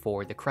 from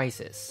before the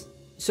crisis.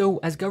 So,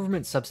 as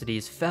government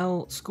subsidies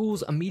fell,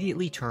 schools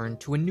immediately turned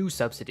to a new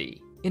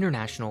subsidy,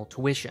 international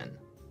tuition.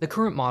 The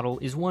current model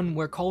is one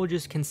where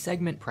colleges can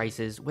segment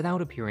prices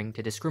without appearing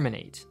to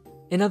discriminate.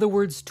 In other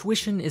words,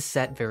 tuition is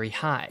set very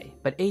high,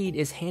 but aid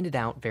is handed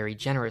out very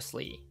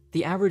generously.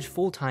 The average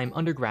full-time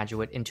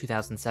undergraduate in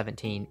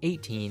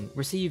 2017-18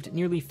 received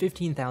nearly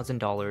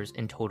 $15,000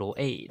 in total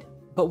aid.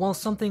 But while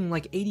something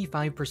like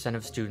 85%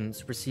 of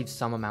students receive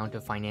some amount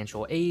of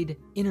financial aid,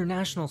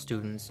 international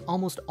students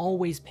almost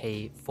always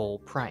pay full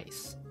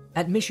price.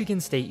 At Michigan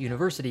State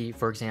University,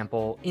 for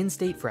example,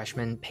 in-state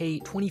freshmen pay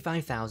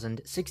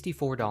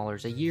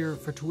 $25,064 a year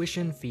for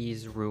tuition,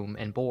 fees, room,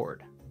 and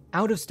board.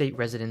 Out-of-state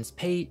residents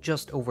pay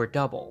just over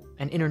double,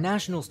 and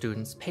international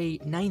students pay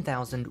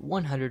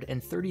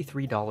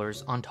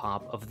 $9,133 on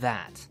top of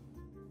that.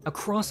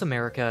 Across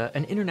America,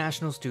 an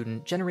international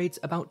student generates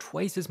about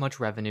twice as much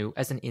revenue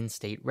as an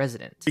in-state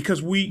resident.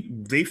 Because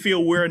they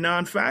feel we're a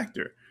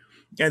non-factor.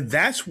 And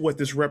that's what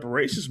this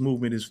reparations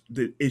movement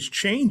is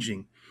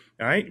changing,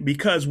 right?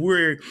 Because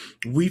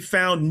we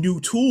found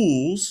new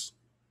tools,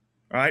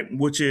 right?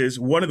 Which is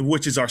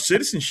our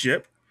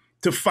citizenship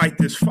to fight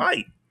this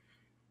fight.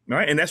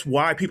 Right? And that's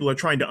why people are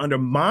trying to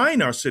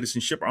undermine our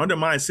citizenship or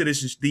undermine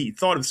the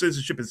thought of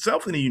citizenship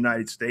itself in the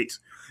United States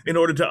in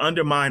order to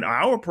undermine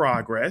our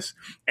progress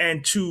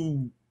and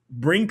to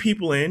bring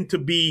people in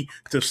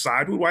to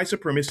side with white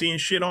supremacy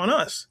and shit on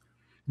us.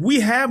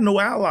 We have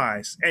no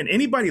allies. And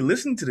anybody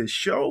listening to this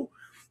show,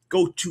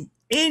 go to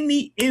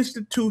any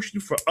institution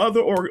for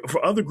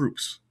other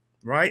groups,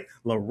 right?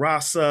 La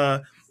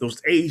Raza,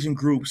 those Asian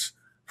groups,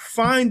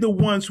 find the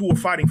ones who are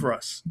fighting for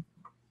us.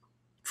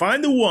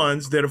 Find the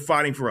ones that are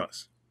fighting for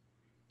us.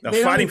 Now,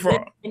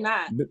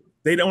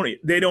 they don't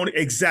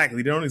exist.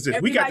 They don't exist.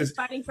 Everybody's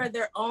fighting for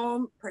their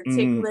own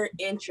particular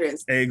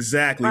interest.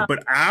 Exactly.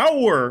 But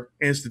our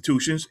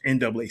institutions,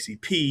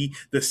 NAACP,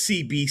 the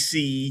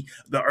CBC,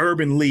 the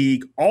Urban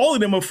League, all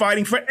of them are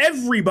fighting for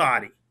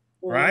everybody,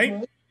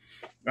 right?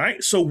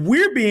 Right. So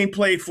we're being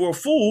played for a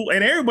fool,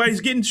 and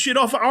everybody's getting shit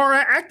off of our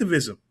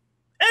activism.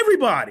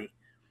 Everybody's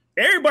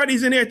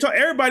in there.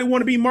 Everybody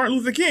want to be Martin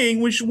Luther King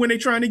when they're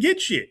trying to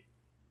get shit.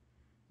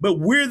 But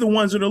we're the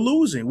ones that are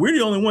losing. We're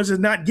the only ones that's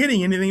not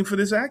getting anything for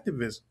this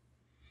activism.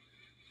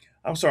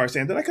 I'm sorry,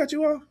 Sam, did I cut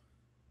you off?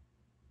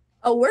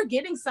 Oh, we're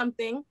getting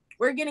something.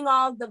 We're getting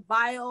all the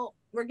vile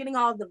and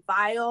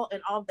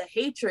all the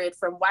hatred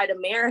from white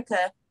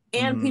America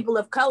and people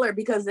of color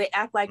because they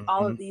act like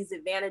all of these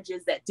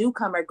advantages that do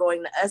come are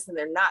going to us, and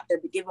they're not. They're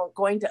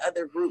going to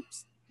other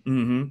groups.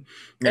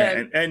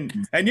 Yeah,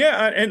 and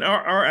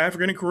our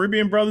African and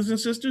Caribbean brothers and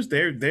sisters,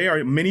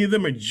 many of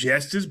them are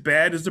just as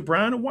bad as the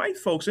brown and white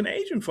folks and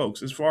Asian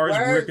folks as far as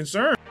we're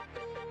concerned.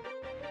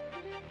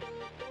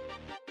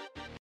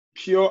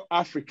 pure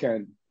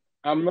African.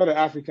 I'm not an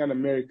African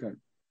American.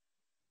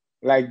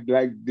 Like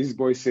this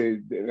boy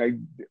said, like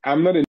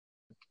I'm not a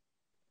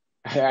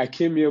I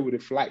came here with a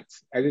flight.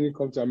 I didn't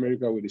come to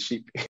America with a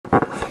ship.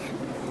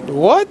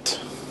 What?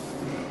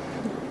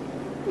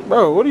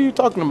 Bro, what are you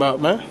talking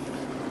about, man?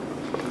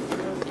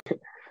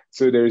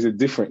 So there is a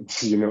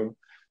difference, you know.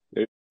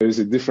 There is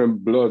a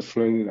different blood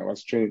flowing in our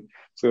stream.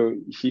 So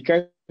he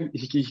can't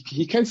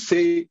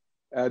say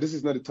this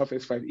is not the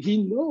toughest fight.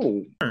 He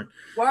knows.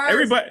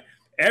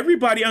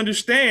 Everybody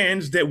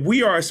understands that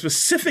we are a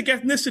specific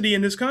ethnicity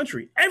in this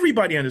country.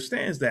 Everybody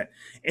understands that.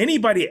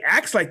 Anybody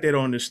acts like they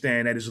don't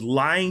understand that is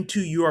lying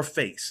to your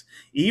face.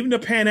 Even the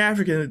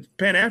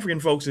Pan-African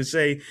folks that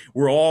say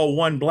we're all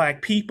one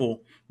black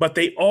people, but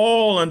they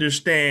all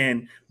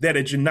understand that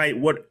a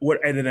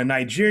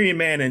Nigerian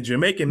man and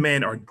Jamaican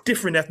man are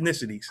different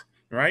ethnicities,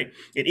 right?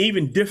 And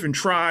even different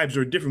tribes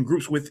or different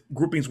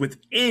groupings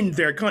within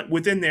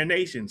their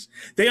nations.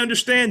 They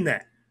understand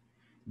that.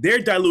 They're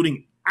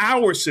diluting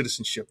our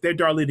citizenship. They're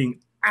diluting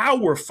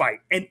our fight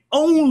and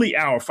only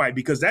our fight,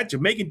 because that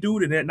Jamaican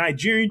dude and that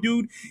Nigerian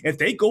dude, if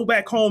they go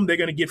back home, they're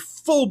going to get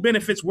full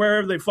benefits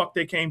wherever the fuck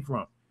they came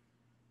from.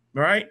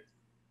 All right.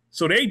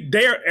 So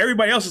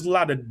everybody else is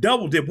allowed to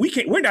double dip.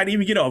 We're not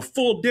even getting a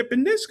full dip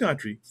in this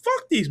country.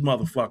 Fuck these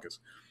motherfuckers.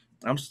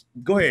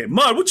 Go ahead.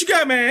 Mud, what you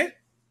got, man?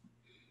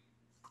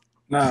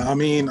 Nah, I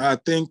mean, I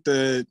think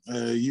that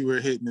you were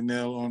hitting the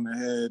nail on the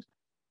head.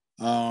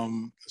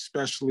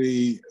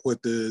 Especially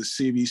with the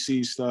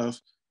CBC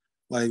stuff.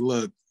 Like,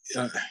 look,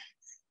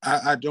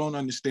 I don't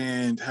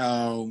understand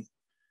how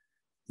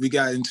we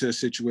got into a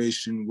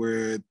situation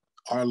where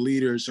our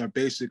leaders are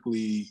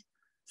basically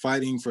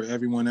fighting for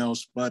everyone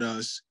else but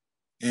us.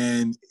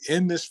 And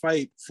in this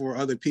fight for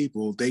other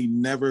people, they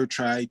never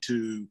try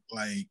to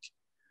like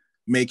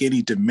make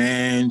any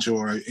demands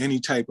or any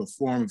type of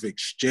form of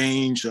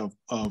exchange of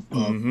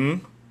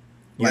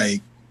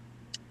like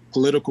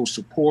political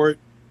support.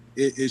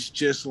 It's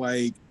just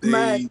like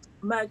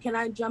Mud, can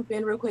I jump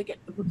in real quick?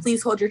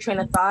 Please hold your train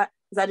of thought,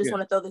 because I just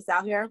want to throw this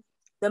out here.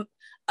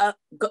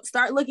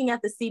 Start looking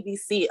at the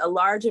CBC. A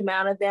large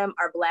amount of them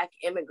are Black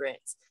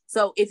immigrants.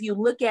 So if you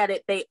look at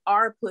it, they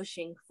are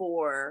pushing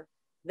for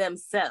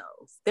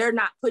themselves. They're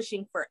not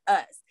pushing for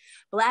us.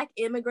 Black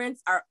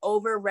immigrants are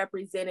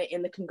overrepresented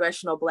in the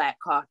Congressional Black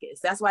Caucus.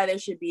 That's why there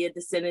should be a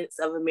Descendants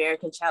of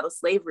American Chattel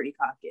Slavery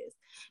Caucus,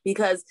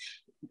 because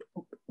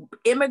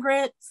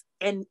immigrants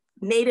and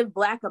Native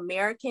Black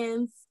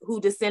Americans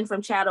who descend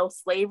from chattel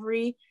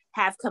slavery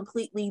have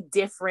completely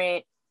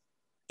different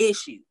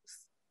issues.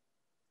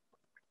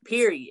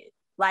 Period.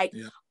 Like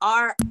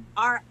our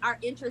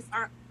interests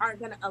aren't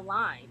going to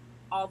align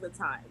all the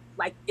time.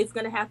 Like it's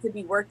going to have to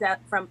be worked out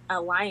from an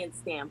alliance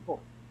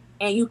standpoint,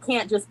 and you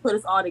can't just put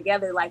us all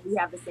together like we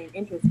have the same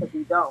interests, because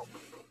we don't.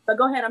 But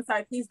go ahead. I'm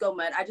sorry. Please go,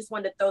 Mud. I just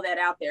wanted to throw that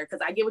out there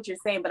because I get what you're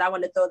saying, but I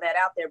want to throw that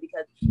out there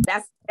because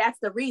that's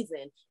the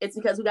reason. It's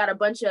because we got a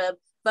bunch of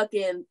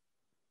fucking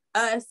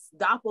us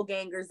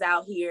doppelgangers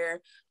out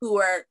here who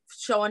are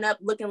showing up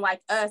looking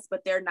like us,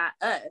 but they're not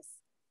us.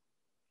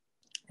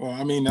 Well,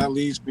 I mean, that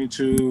leads me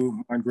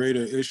to my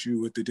greater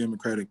issue with the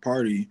Democratic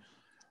Party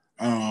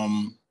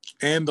and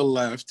the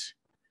left,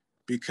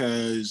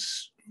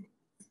 because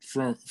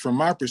from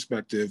my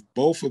perspective,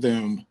 both of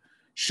them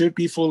should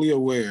be fully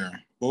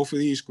aware, both of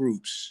these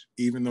groups,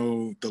 even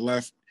though the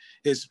left,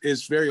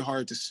 it's very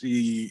hard to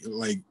see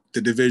like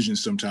the division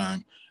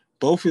sometimes.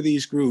 Both of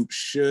these groups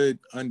should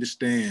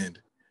understand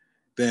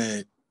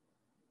that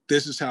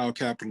this is how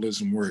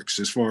capitalism works,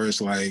 as far as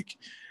like,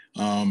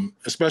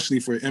 especially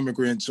for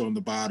immigrants on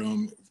the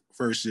bottom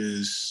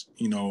versus,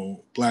 you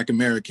know, Black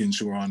Americans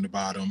who are on the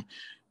bottom.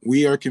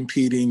 We are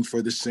competing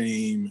for the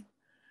same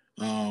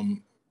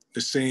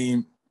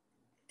participation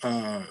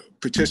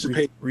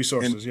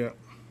resources.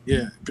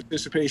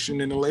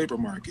 Participation in the labor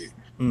market.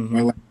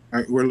 Mm-hmm.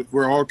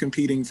 We're all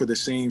competing for the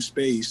same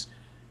space,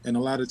 and a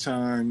lot of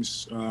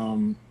times,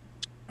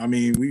 I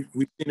mean, we've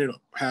seen it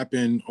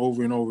happen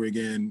over and over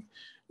again.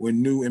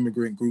 When new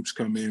immigrant groups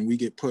come in, we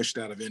get pushed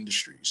out of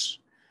industries.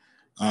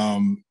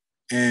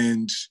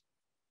 And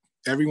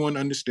everyone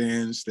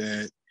understands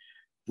that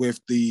with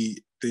the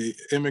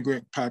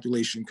immigrant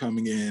population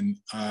coming in,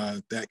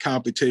 that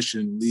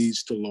competition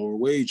leads to lower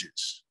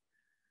wages.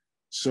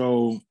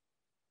 So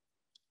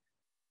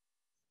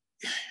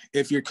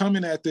if you're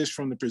coming at this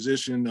from the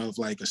position of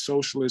like a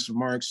socialist or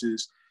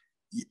Marxist,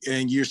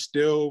 and you're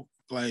still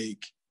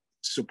like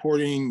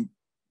supporting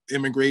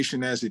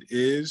immigration as it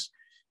is,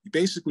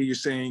 basically you're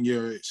saying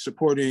you're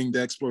supporting the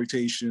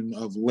exploitation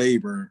of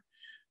labor,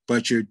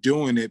 but you're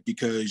doing it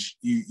because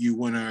you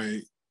want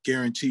to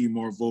guarantee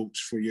more votes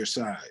for your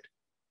side.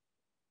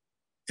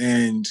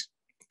 And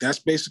that's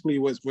basically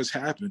what's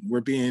happened. We're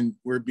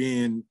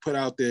being put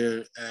out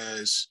there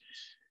as,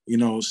 you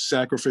know,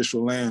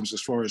 sacrificial lambs,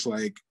 as far as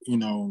like, you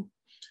know,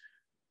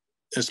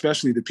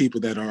 especially the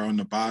people that are on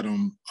the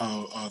bottom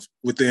of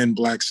within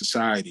Black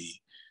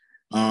society.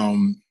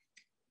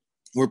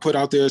 We're put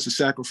out there as a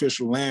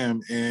sacrificial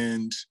lamb,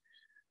 and,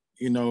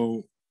 you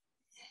know,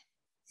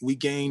 we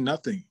gain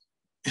nothing.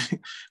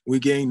 we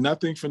gain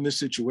nothing from this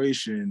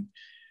situation.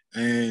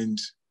 And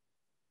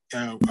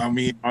I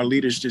mean, our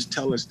leaders just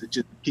tell us to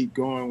just keep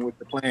going with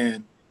the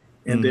plan,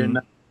 and they're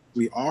not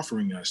really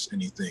offering us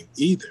anything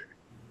either.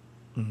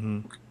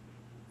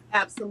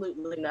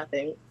 Absolutely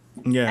nothing.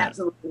 Yeah,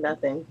 absolutely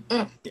nothing.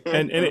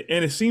 And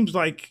it seems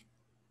like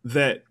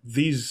that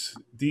these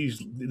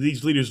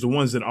leaders, the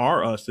ones that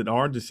are us, that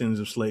are descendants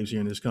of slaves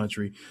here in this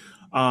country,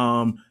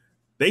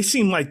 they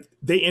seem like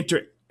they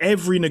enter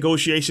every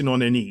negotiation on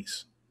their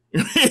knees.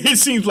 It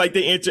seems like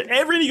they enter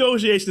every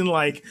negotiation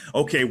like,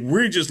 okay,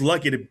 we're just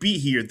lucky to be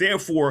here.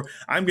 Therefore,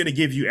 I'm going to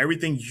give you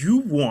everything you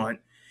want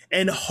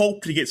and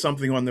hope to get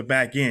something on the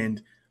back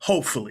end,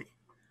 hopefully.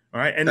 All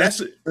right. And I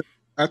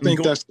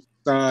think that's the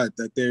side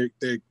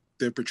that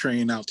they're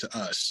portraying out to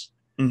us.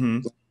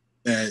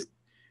 That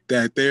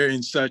they're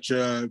in such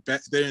a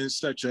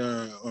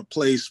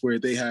place where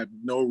they have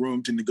no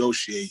room to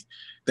negotiate.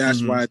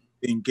 That's why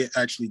they didn't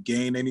actually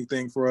gain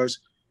anything for us.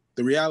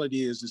 The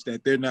reality is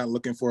that they're not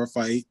looking for a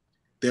fight.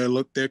 They're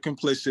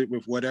complicit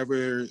with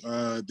whatever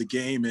the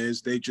game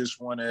is. They just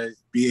want to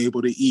be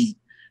able to eat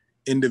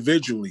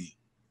individually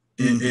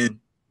in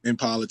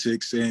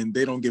politics, and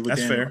they don't give a damn.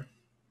 That's fair.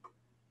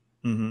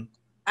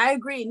 I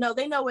agree. No,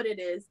 they know what it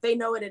is. They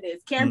know what it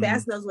is. Karen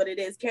Bass knows what it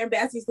is. Karen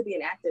Bass used to be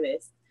an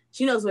activist.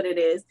 She knows what it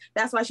is.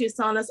 That's why she was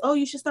telling us, oh,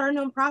 you should start a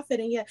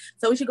nonprofit. And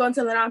so we should go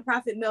into the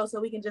nonprofit mill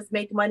so we can just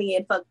make money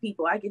and fuck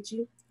people. I get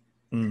you.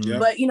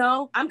 But,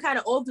 I'm kind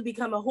of old to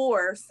become a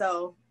whore.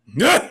 So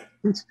I'm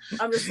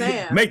just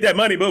saying. Make that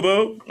money,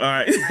 boo-boo. All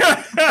right.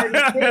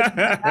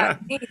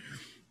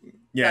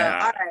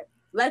 Yeah. All right.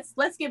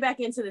 Let's get back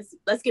into this.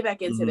 Let's get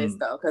back into this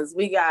though, because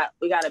we got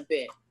a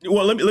bit.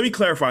 Well, let me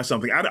clarify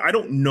something. I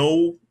don't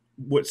know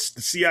what's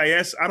the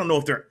CIS. I don't know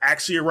if they're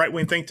actually a right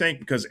wing think tank,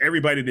 because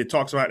everybody that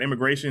talks about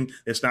immigration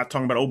that's not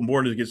talking about open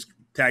borders gets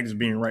tagged as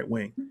being right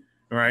wing.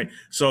 All right.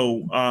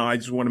 So I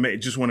just want to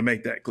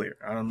make that clear.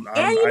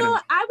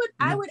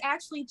 I would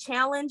actually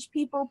challenge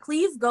people.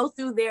 Please go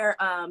through their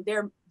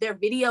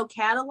video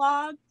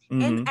catalog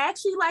and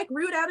actually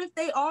root out if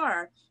they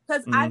are,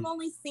 because I've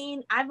only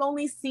seen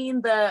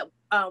the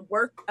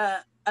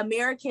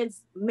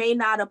Americans May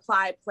Not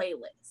Apply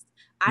playlist.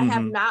 I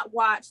have not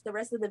watched the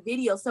rest of the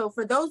video. So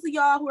for those of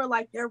y'all who are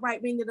like, they're right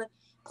wing,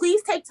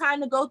 please take time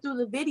to go through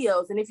the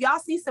videos. And if y'all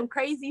see some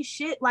crazy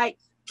shit,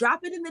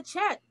 drop it in the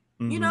chat.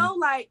 We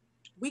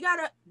got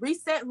to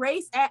reset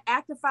race at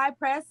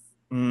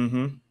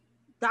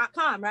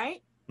actifypress.com,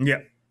 right? Yeah.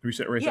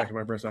 Reset race at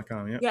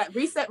actifypress.com. Yeah. Yeah.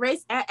 Reset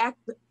race at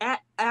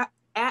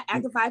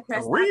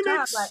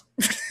actifypress.com.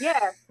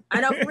 Yeah. I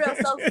know, for real.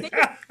 So send it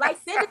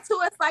to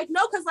us.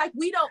 No, because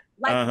we don't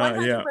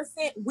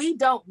 100%. We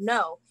don't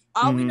know.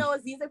 All we know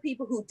is these are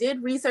people who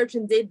did research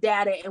and did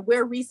data, and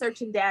we're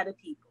researching data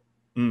people.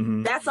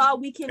 That's all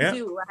we can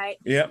do, right?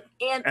 Yeah.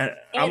 And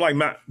I'm like,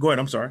 Matt, go ahead.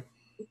 I'm sorry.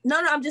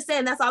 No, I'm just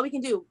saying that's all we can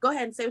do. Go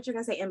ahead and say what you're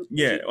gonna say.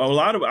 Yeah,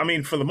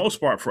 for the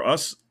most part, for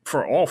us,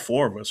 for all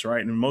four of us,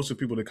 right, and most of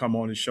the people that come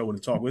on this show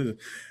and talk with us,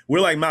 we're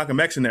like Malcolm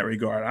X in that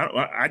regard.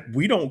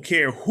 We don't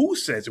care who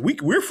says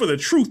it. We're for the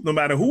truth, no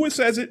matter who it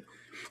says it,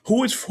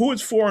 who it's for,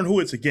 and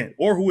who it's against,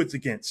 or who it's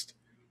against.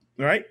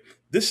 Right?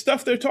 This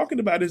stuff they're talking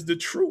about is the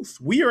truth.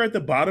 We are at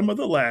the bottom of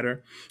the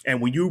ladder.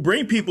 And when you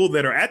bring people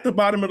that are at the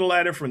bottom of the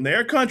ladder from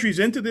their countries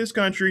into this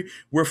country,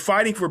 we're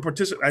fighting for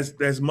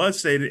as Mud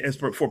stated,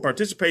 for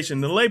participation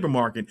in the labor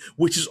market,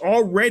 which is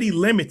already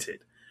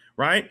limited.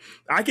 Right?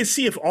 I can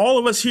see if all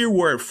of us here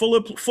were at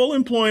full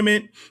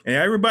employment and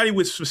everybody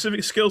with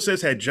specific skill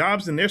sets had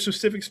jobs in their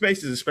specific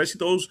spaces, especially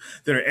those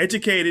that are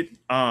educated,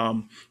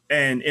 and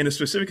in a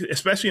specific,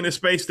 especially in a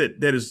space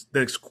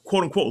that's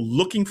quote unquote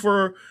looking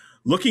for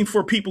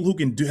people who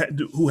can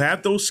who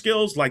have those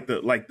skills, like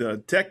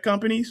the tech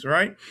companies,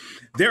 right?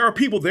 There are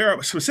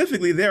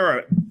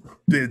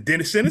the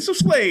descendants of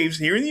slaves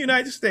here in the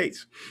United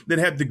States that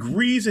have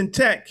degrees in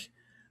tech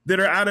that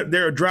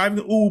are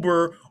driving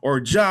Uber or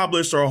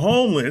jobless or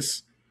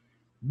homeless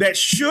that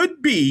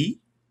should be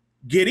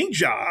getting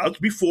jobs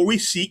before we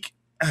seek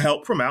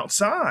help from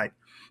outside.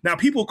 Now,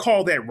 people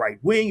call that right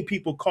wing.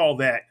 People call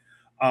that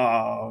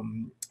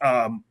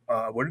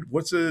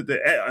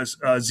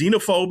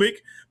xenophobic,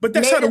 but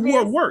that's how the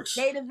world works.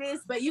 Nativist,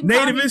 but you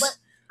call me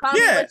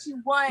what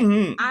you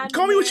want.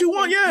 Call me what you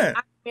want. Yeah,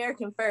 I'm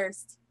American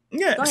first.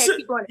 Yeah, go ahead,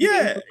 keep going.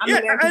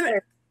 American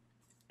first.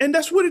 And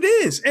that's what it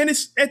is. And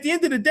it's at the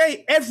end of the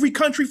day, every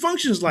country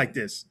functions like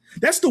this.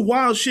 That's the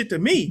wild shit to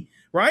me,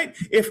 right?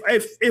 If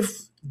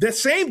the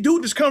same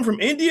dude that's come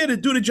from India to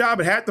do the job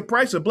at half the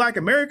price a Black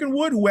American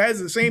would, who has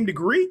the same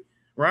degree,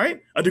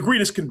 right? A degree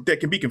that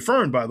can be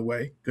confirmed, by the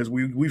way, because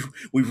we've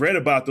read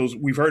about those,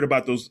 we've heard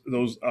about those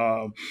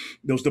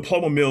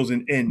diploma mills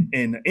in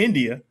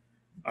India,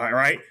 all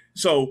right?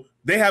 So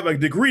they have a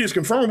degree that's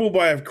confirmable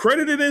by an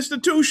accredited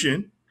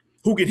institution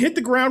who can hit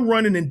the ground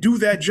running and do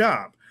that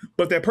job.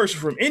 But that person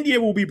from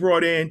India will be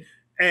brought in,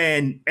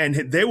 and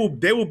they will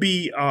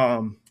be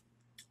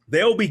given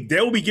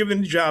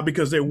the job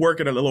because they're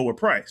working at a lower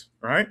price,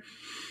 right?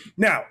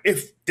 Now,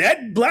 if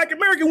that Black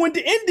American went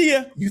to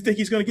India, you think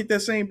he's going to get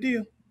that same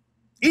deal?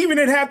 even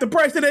at half the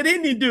price of that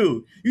Indian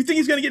dude. You think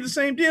he's going to get the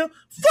same deal?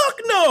 Fuck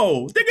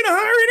no. They're going to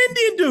hire an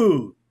Indian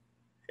dude.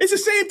 It's the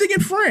same thing in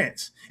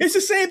France. It's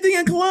the same thing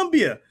in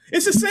Colombia.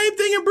 It's the same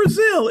thing in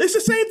Brazil. It's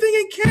the same thing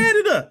in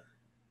Canada.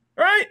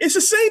 Right? It's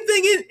the same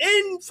thing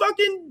in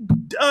fucking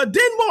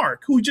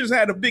Denmark, who just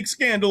had a big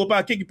scandal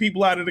about kicking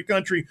people out of the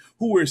country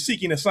who were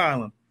seeking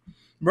asylum.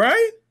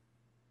 Right?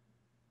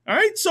 All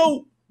right.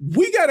 So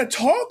we got to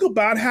talk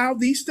about how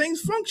these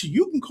things function.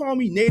 You can call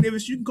me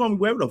nativist. You can call me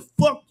whatever the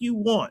fuck you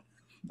want.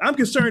 I'm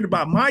concerned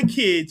about my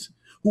kids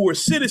who are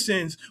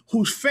citizens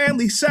whose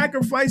family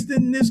sacrificed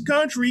in this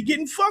country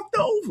getting fucked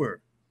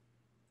over.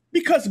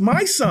 Because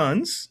my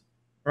sons,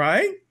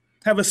 right,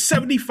 have a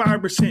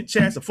 75%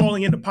 chance of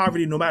falling into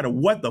poverty no matter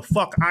what the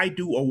fuck I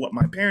do or what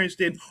my parents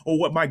did or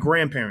what my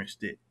grandparents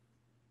did.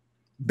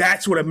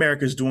 That's what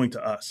America's doing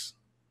to us.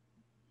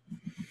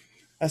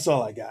 That's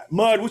all I got.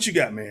 Mud, what you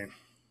got, man?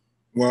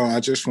 Well, I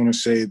just want to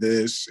say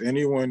this.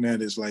 Anyone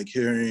that is like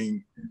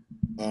hearing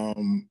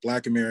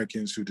Black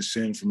Americans who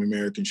descend from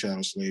American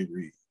chattel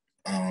slavery,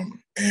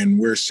 and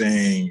we're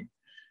saying,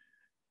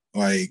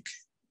 like,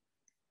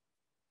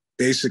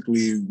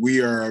 basically,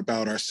 we are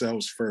about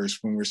ourselves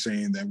first when we're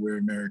saying that we're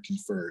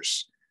Americans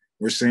first.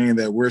 We're saying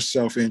that we're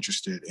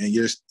self-interested, and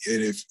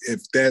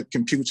if that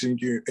computes in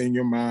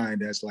your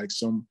mind as like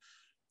some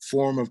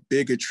form of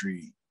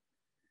bigotry,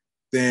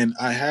 then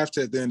I have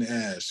to then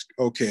ask,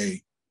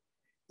 okay,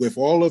 with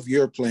all of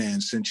your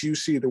plans, since you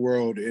see the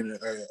world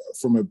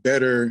from a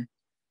better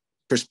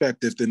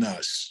perspective than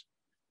us,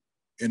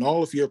 in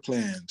all of your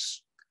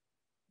plans,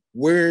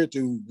 where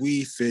do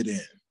we fit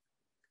in?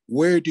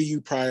 Where do you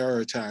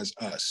prioritize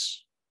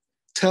us?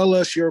 Tell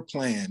us your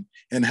plan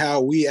and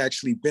how we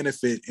actually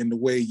benefit in the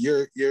way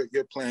you're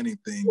planning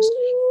things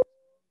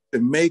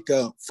to make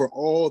up for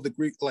all the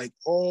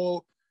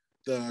all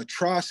the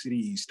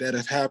atrocities that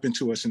have happened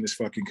to us in this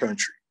fucking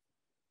country.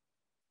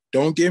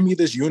 Don't give me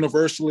this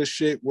universalist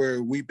shit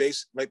where we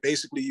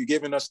basically you're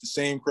giving us the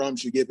same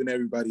crumbs you're giving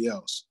everybody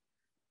else.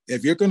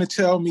 If you're gonna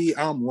tell me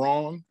I'm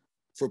wrong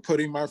for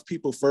putting my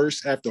people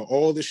first after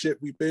all the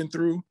shit we've been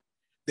through,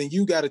 then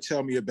you gotta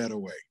tell me a better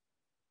way.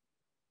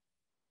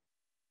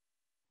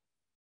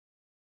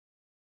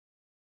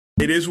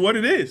 It is what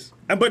it is.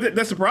 But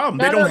that's the problem.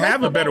 They don't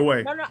have a better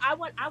way. No, I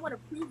want a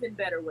proven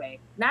better way.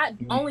 Not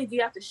only do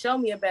you have to show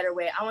me a better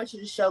way, I want you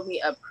to show me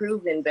a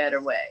proven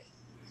better way.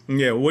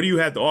 Yeah, what do you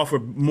have to offer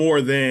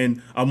more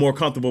than a more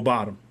comfortable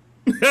bottom?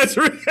 That's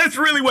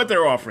really what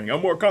they're offering, a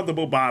more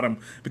comfortable bottom,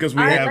 because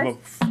we have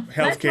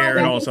healthcare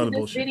and all this other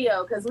bullshit.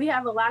 Video, because we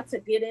have a lot to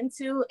get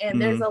into,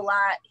 and there's a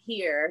lot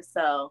here.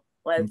 So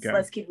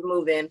let's keep it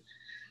moving.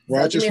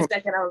 Well, so give me a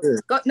second.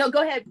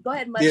 Go ahead,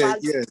 Mud. Yeah.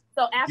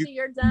 So after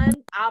you're done,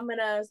 I'm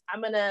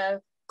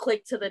gonna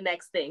click to the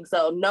next thing.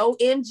 So no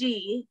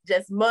MG,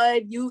 just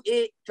Mud.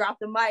 Drop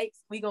the mics.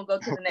 We gonna go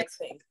to the next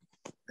thing.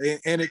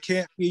 And it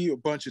can't be a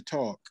bunch of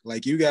talk.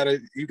 Like you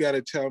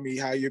gotta tell me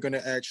how you're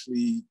gonna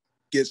actually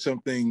get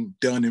something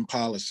done in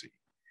policy.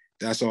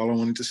 That's all I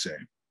wanted to say.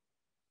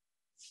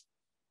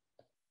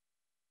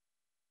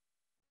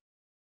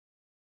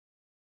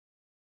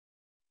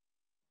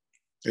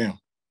 Damn.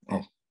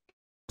 Oh.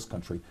 This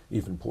country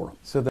even poorer.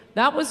 So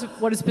that was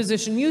what his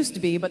position used to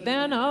be, but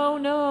then, oh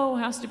no,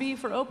 has to be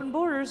for open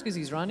borders because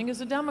he's running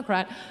as a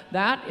Democrat.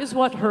 That is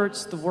what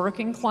hurts the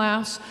working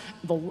class,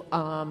 the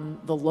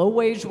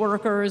low-wage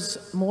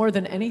workers more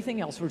than anything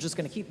else. We're just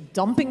going to keep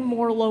dumping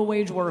more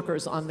low-wage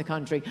workers on the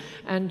country.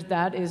 And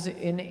that is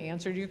in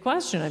answer to your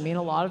question. I mean,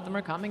 a lot of them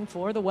are coming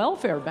for the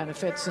welfare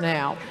benefits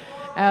now.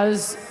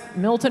 As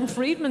Milton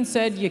Friedman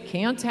said, you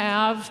can't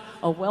have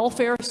a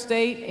welfare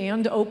state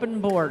and open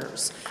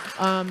borders.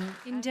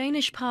 In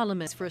Danish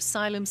parliament for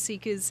asylum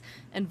seekers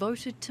and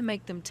voted to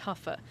make them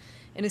tougher.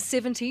 In a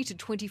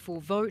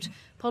 70-24 vote,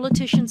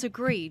 politicians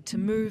agreed to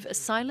move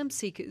asylum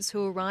seekers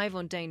who arrive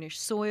on Danish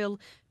soil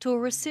to a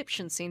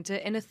reception centre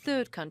in a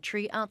third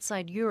country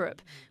outside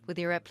Europe, where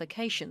their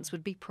applications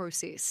would be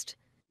processed.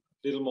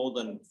 Little more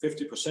than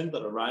 50%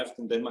 that arrived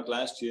in Denmark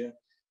last year,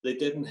 they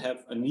didn't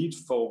have a need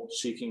for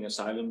seeking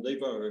asylum. They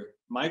were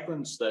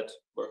migrants that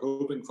were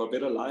hoping for a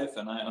better life,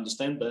 and I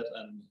understand that,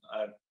 and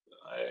I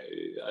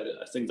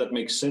think that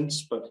makes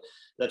sense, but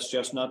that's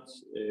just not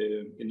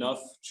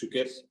enough to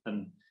get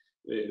a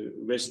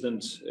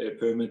resident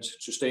permit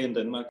to stay in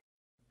Denmark.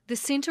 The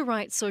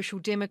centre-right Social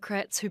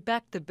Democrats who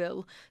backed the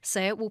bill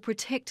say it will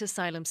protect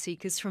asylum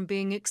seekers from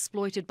being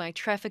exploited by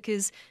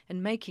traffickers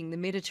and making the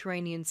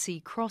Mediterranean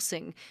Sea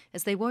crossing,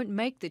 as they won't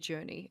make the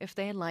journey if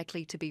they are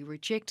likely to be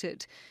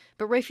rejected.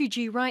 But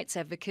refugee rights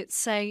advocates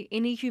say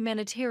any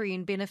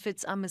humanitarian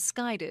benefits are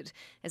misguided,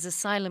 as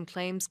asylum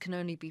claims can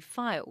only be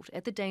filed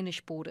at the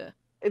Danish border.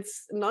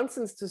 It's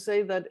nonsense to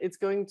say that it's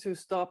going to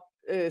stop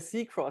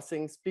sea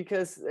crossings,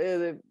 because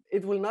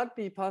it will not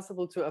be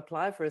possible to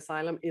apply for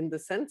asylum in the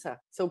center.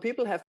 So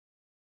people have.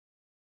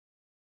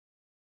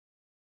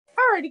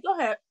 Alrighty, go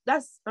ahead.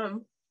 That's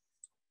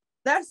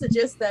the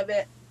gist of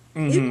it.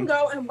 You can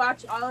go and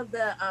watch all of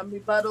the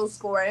rebuttals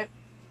for it.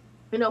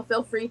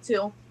 Feel free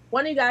to.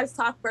 One of you guys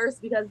talk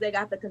first because they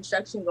got the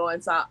construction going,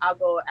 so I'll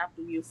go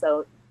after you.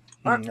 So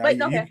Wait,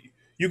 no, okay.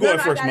 You go ahead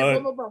I first, got it. Mud.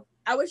 Boom, boom, boom.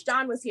 I wish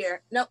John was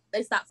here. Nope,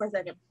 they stopped for a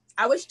second.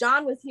 I wish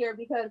John was here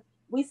because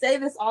we say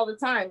this all the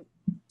time.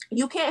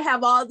 You can't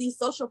have all these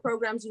social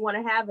programs you want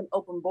to have in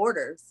open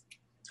borders.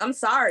 I'm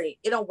sorry,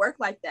 it don't work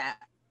like that.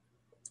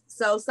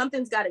 So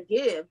something's got to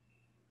give.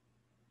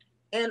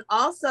 And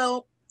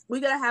also, we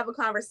got to have a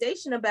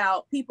conversation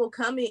about people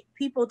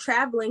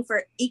traveling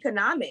for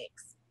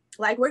economics.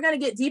 Like, we're going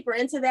to get deeper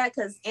into that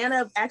because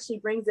Anna actually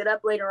brings it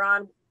up later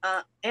on.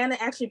 Anna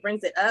actually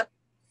brings it up,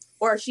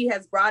 or she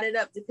has brought it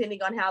up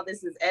depending on how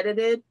this is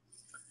edited.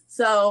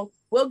 So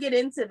we'll get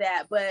into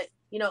that. But,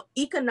 you know,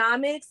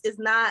 economics is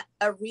not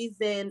a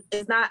reason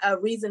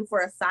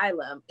for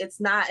asylum. It's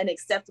not an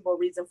acceptable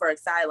reason for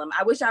asylum.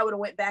 I wish I would have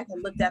went back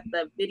and looked at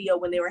the video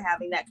when they were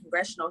having that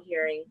congressional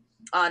hearing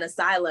on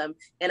asylum,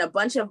 and a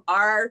bunch of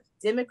our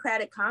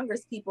Democratic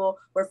Congress people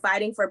were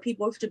fighting for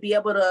people to be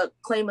able to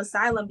claim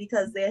asylum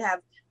because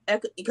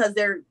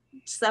they're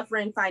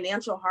suffering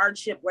financial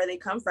hardship where they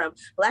come from.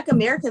 Black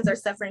Americans are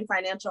suffering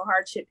financial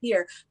hardship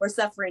here. We're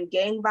suffering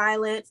gang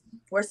violence.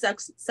 We're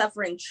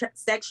suffering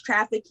sex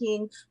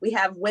trafficking. We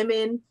have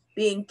women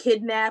being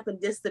kidnapped and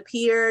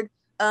disappeared.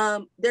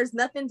 There's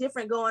nothing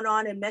different going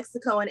on in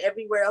Mexico and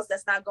everywhere else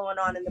that's not going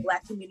on in the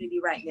Black community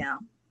right now.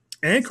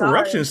 And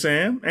corruption,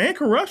 Sam, and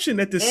corruption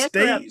at the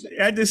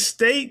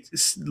state,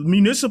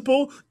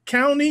 municipal,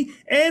 county,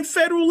 and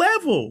federal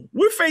level.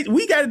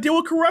 We got to deal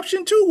with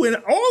corruption too, and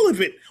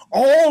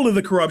all of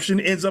the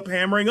corruption ends up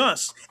hammering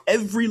us.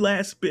 Every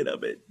last bit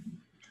of it.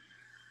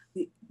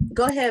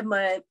 Go ahead,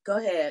 Mud. Go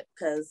ahead,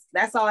 because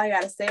that's all I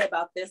got to say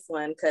about this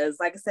one. Because,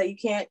 like I said, you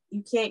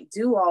can't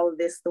do all of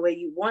this the way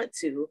you want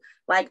to.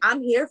 Like,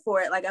 I'm here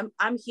for it. Like,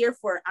 I'm here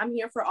for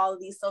all of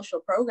these social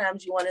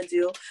programs you want to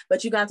do,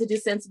 but you got to do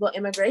sensible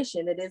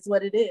immigration. It is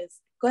what it is.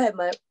 Go ahead,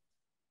 Mud.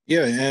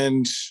 Yeah,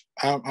 and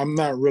I'm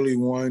not really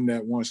one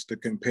that wants to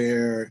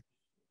compare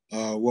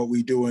what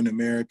we do in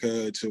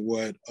America to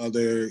what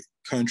other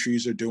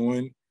countries are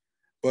doing,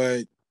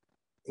 but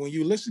when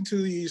you listen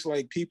to these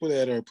like people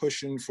that are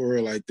pushing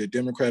for like the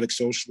democratic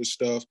socialist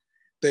stuff,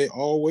 they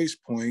always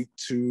point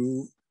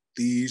to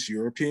these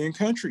European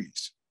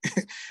countries.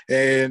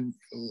 And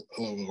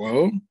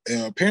well,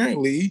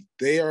 apparently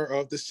they are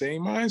of the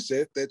same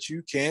mindset that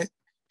you can't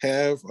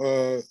have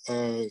a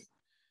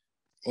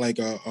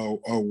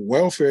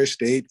welfare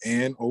state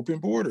and open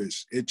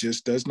borders. It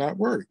just does not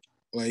work.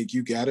 Like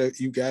you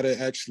gotta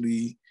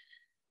actually,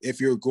 if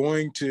you're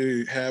going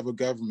to have a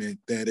government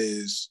that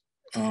is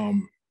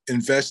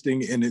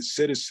investing in its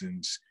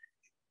citizens,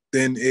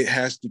 then it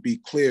has to be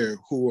clear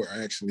who are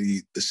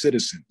actually the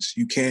citizens.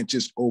 You can't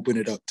just open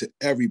it up to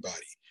everybody.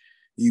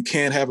 You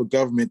can't have a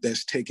government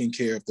that's taking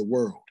care of the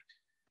world.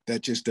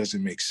 That just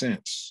doesn't make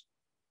sense.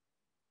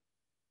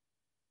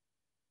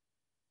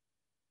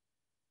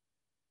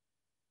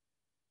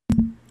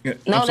 Yeah,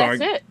 no, that's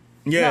it.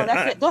 Yeah, no,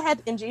 that's it. Go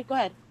ahead, NG. Go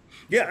ahead.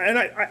 Yeah, and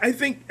I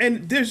think,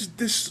 and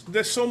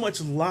there's so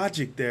much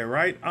logic there,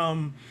 right?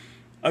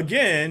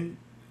 Again,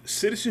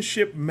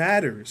 citizenship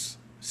matters.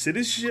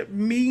 Citizenship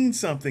means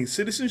something.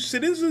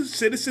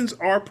 Citizens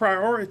are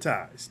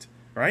prioritized,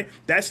 right?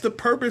 That's the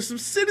purpose of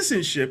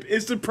citizenship,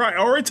 is to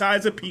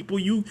prioritize the people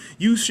you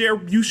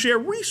share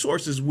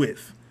resources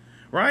with,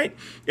 right?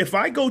 If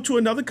I go to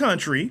another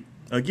country,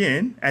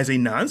 again, as a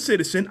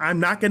non-citizen, I'm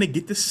not going to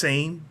get the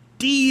same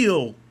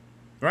deal,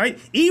 right?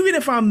 Even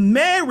if I'm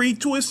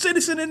married to a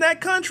citizen in that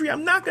country,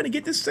 I'm not going to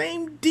get the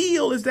same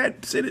deal as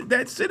that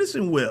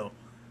citizen will.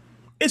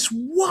 It's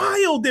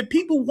wild that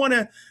people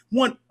want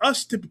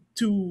us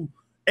to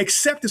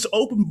accept this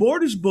open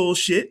borders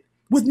bullshit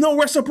with no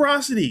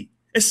reciprocity,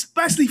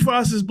 especially for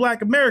us as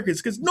Black Americans,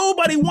 because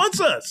nobody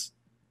wants us.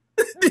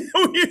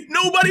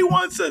 Nobody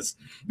wants us.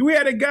 We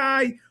had a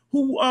guy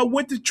who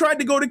tried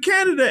to go to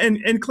Canada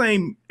and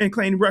claim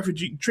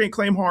refugee,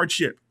 claim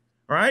hardship,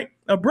 right?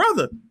 A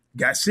brother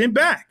got sent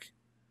back,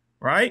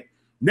 right?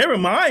 Never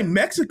mind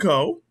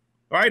Mexico.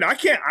 Right, I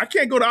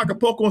can't go to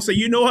Acapulco and say,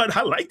 you know what,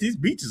 I like these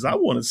beaches, I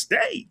want to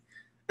stay,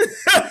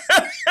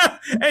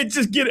 and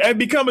just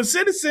become a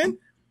citizen.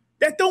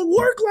 That don't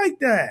work like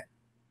that.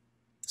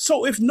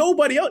 So if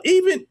nobody else,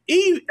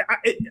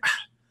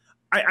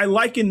 I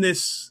liken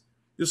this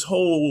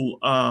whole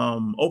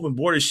open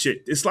border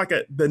shit. It's like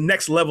the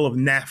next level of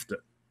NAFTA,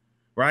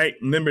 right?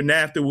 Remember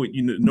NAFTA with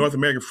North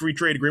American Free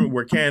Trade Agreement,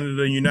 where Canada,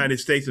 the United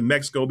States, and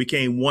Mexico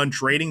became one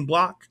trading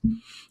bloc.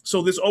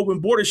 So this open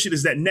border shit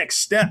is that next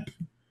step,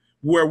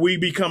 where we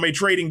become a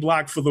trading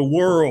bloc for the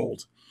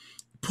world,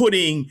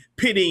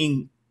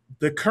 pitting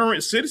the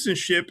current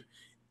citizenship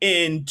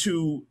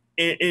into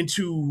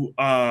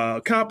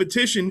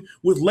competition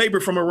with labor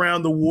from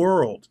around the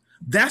world.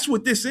 That's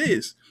what this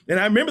is. And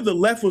I remember the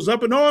left was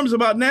up in arms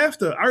about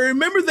NAFTA. I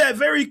remember that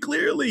very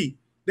clearly.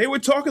 They were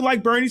talking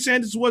like Bernie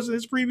Sanders was in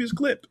his previous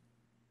clip,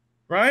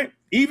 right?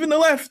 Even the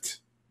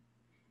left.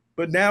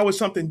 But now it's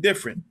something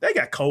different. They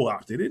got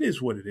co-opted. It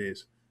is what it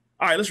is.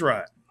 All right, let's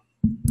ride.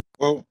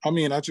 Well, I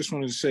mean, I just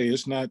wanted to say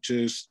it's not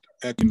just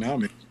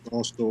economic, it's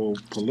also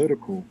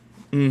political.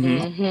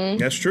 Mm-hmm. Mm-hmm.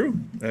 That's true.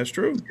 That's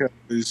true.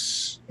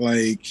 Because,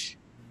 like,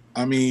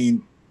 I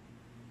mean,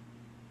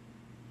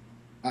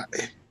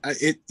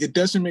 it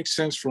doesn't make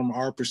sense from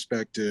our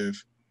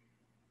perspective,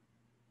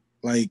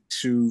 like,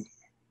 to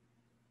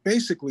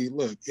basically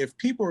look, if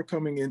people are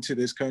coming into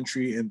this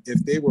country and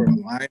if they were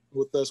aligned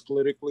with us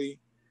politically,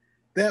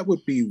 that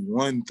would be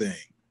one thing.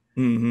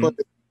 Mm-hmm. But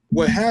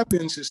what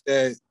happens is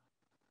that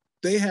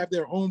they have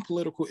their own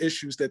political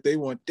issues that they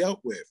want dealt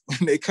with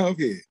when they come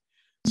here.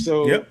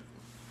 So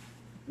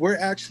we're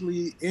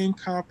actually in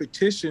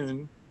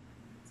competition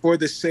for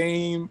the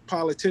same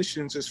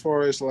politicians as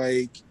far as,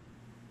 like,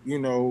 you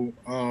know,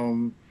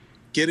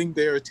 getting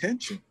their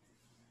attention.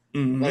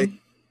 Mm-hmm. Like,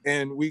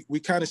 and we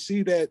kind of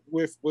see that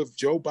with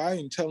Joe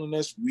Biden telling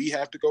us we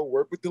have to go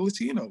work with the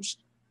Latinos.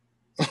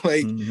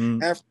 Like,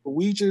 after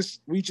we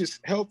just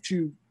helped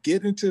you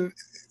get into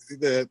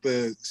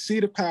the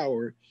seat of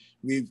power,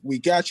 we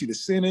got you the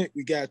Senate,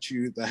 we got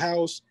you the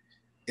House,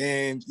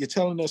 and you're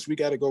telling us we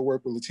got to go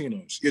work with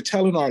Latinos. You're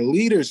telling our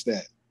leaders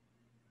that,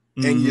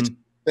 and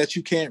that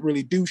you can't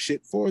really do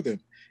shit for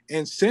them.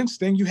 And since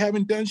then, you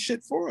haven't done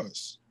shit for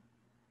us.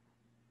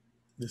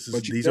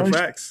 These are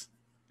facts.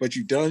 But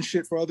you've done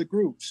shit for other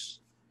groups.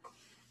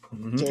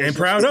 So and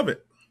proud of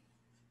it.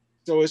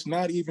 So it's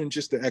not even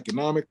just an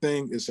economic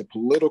thing, it's a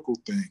political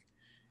thing.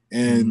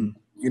 And,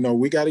 you know,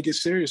 we got to get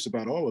serious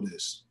about all of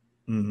this.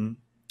 And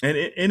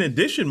in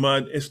addition,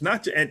 Mud, it's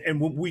not,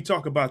 and when we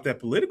talk about that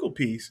political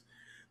piece,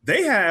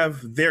 they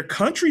have their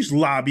countries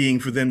lobbying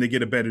for them to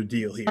get a better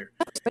deal here.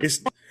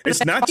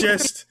 It's not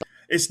just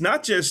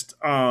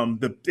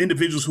the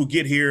individuals who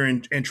get here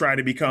and try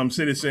to become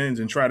citizens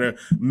and try to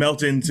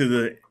melt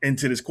into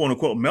this quote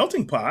unquote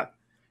melting pot.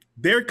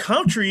 Their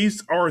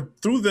countries are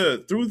through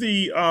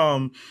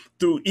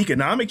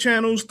economic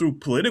channels, through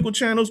political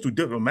channels, through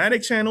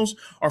diplomatic channels,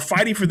 are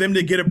fighting for them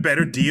to get a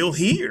better deal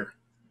here,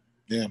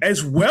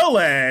 as well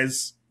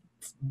as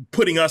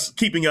keeping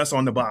us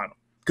on the bottom,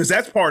 because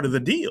that's part of the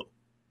deal.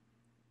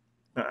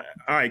 All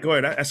right, go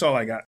ahead. That's all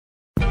I got.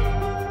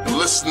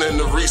 Listening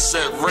to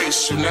Reset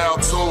Race, you now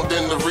tuned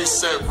in to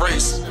Reset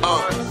Race.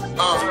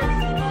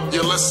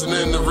 You're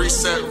listening to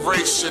Reset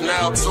Race, you're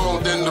now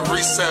tuned in to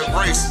Reset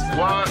Race.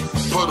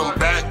 Put them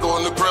back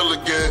on the grill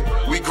again.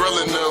 We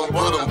grilling them.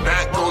 Put them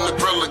back on the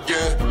grill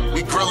again.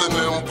 We grilling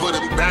them. Put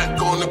them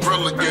back on the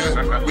grill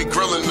again. We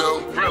grilling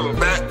them.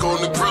 Back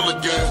on the grill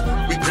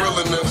again. We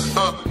grilling them.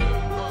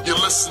 You're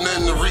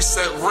listening to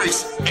Reset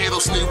Race.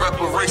 ADOS need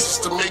reparations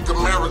to make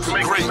America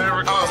great.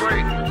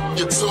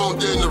 You're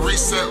tuned in to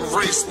Reset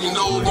Race. We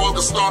no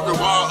longer starving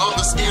while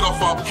others eat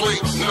off our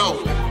plate.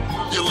 No.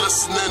 You're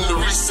listening to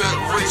Reset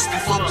Race. We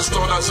focused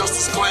on our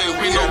justice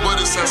claim. We know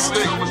what is at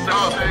stake.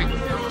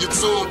 You're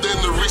tuned in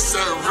to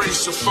Reset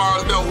Race. You'll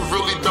find out who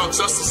really about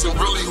justice and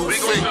really who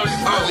fake.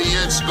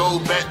 Lineage go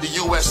back to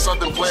U.S.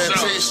 Southern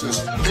plantations.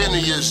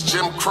 Lineage,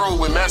 Jim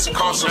Crow and mass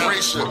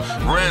incarceration.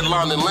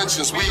 Redline and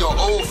lynchings. We are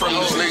old from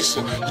this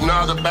nation. You're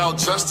not about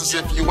justice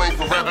if you ain't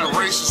for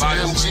reparations.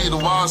 MG the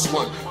wise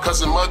one.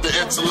 Cousin Mother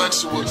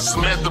intellectual.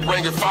 Samantha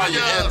bringing fire.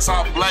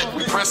 Anti-black,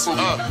 we pressing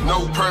you.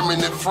 No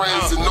permanent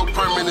friends and no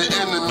permanent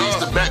enemies.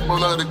 The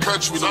backbone of the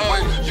country. To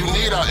win, you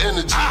need our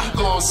energy. You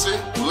gon' see.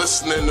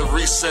 Listening to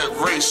Reset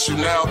Race. You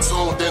now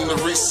tuned in to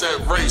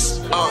Reset Race.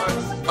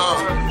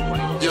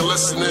 You're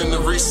listening to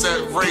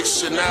Reset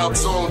Race. You're now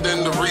tuned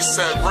in to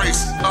Reset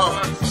Race.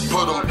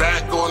 Put them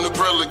back on the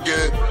grill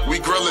again. We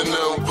grilling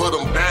them. Put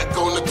them back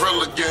on the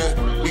grill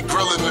again. We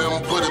grilling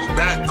them. Put them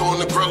back on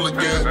the grill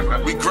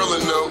again. We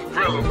grilling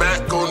them.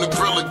 Back on the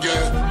grill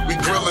again. We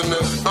grilling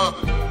them.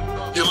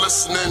 You're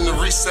listening to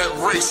Reset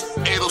Race.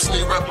 ADOS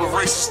need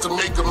reparations to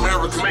make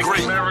America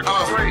great.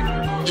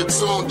 You're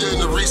tuned in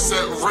to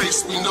Reset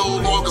Race. We no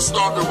longer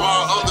starving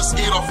while others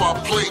eat off our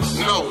plate.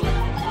 No.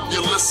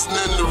 You're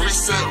listening to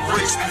Reset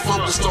Race. We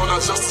focused on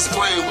our justice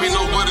claim. We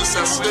know what is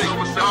at stake.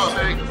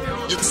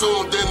 You're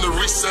tuned in to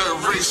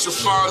Reset Race. You'll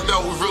find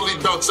out who really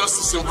about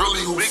justice and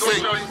really who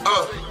fake.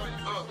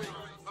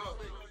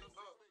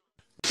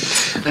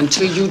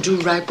 Until you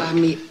do right by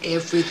me,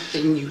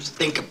 everything you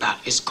think about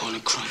is gonna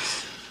crumble.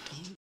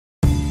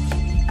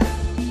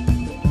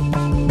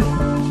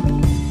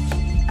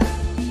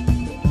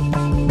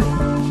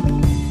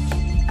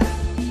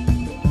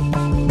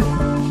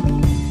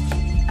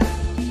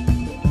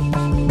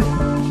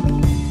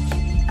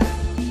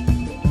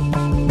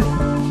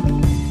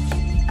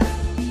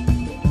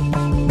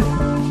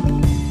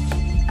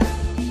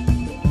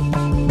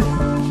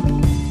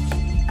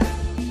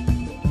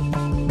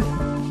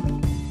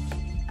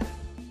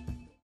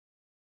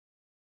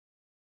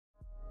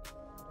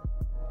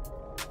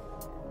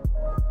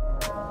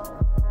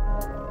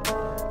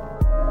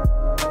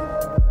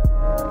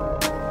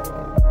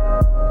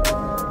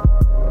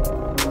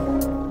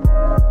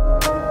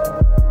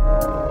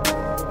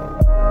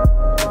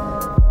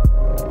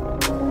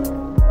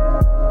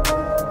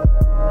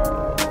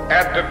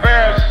 At the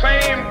very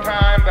same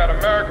time that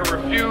America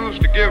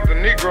refused to give the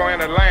Negro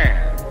any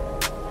land,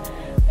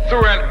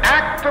 through an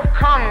act of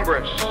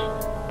Congress,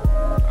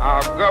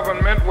 our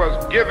government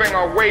was giving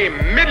away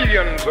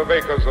millions of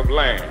acres of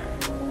land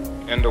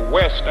in the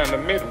West and the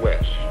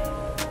Midwest,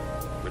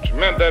 which which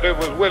meant that it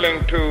was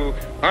willing to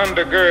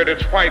undergird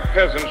its white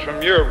peasants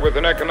from Europe with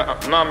an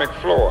economic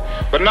floor.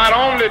 But not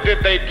only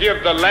did they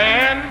give the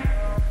land,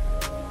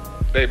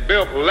 they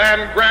built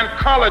land grant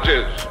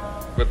colleges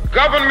with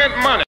government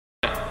money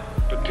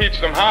to teach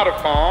them how to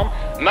farm.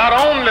 Not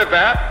only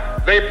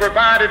that, they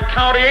provided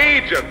county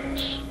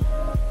agents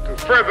to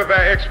further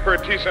their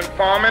expertise in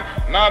farming.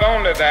 Not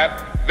only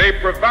that, they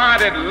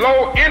provided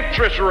low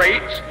interest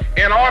rates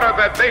in order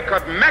that they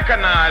could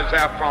mechanize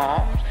their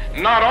farms.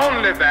 Not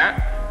only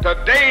that,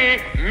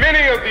 today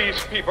many of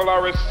these people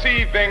are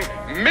receiving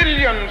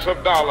millions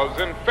of dollars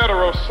in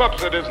federal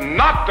subsidies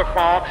not to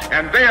farm,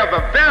 and they are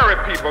the very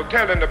people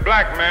telling the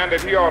black man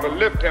that he ought to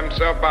lift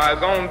himself by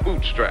his own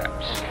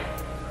bootstraps.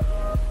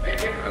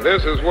 And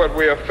this is what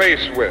we are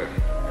faced with,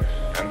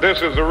 and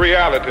this is the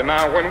reality.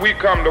 Now, when we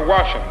come to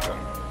Washington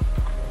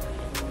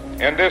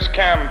in this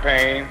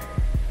campaign,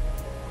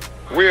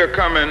 we are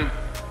coming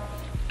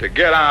to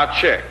get our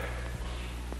check.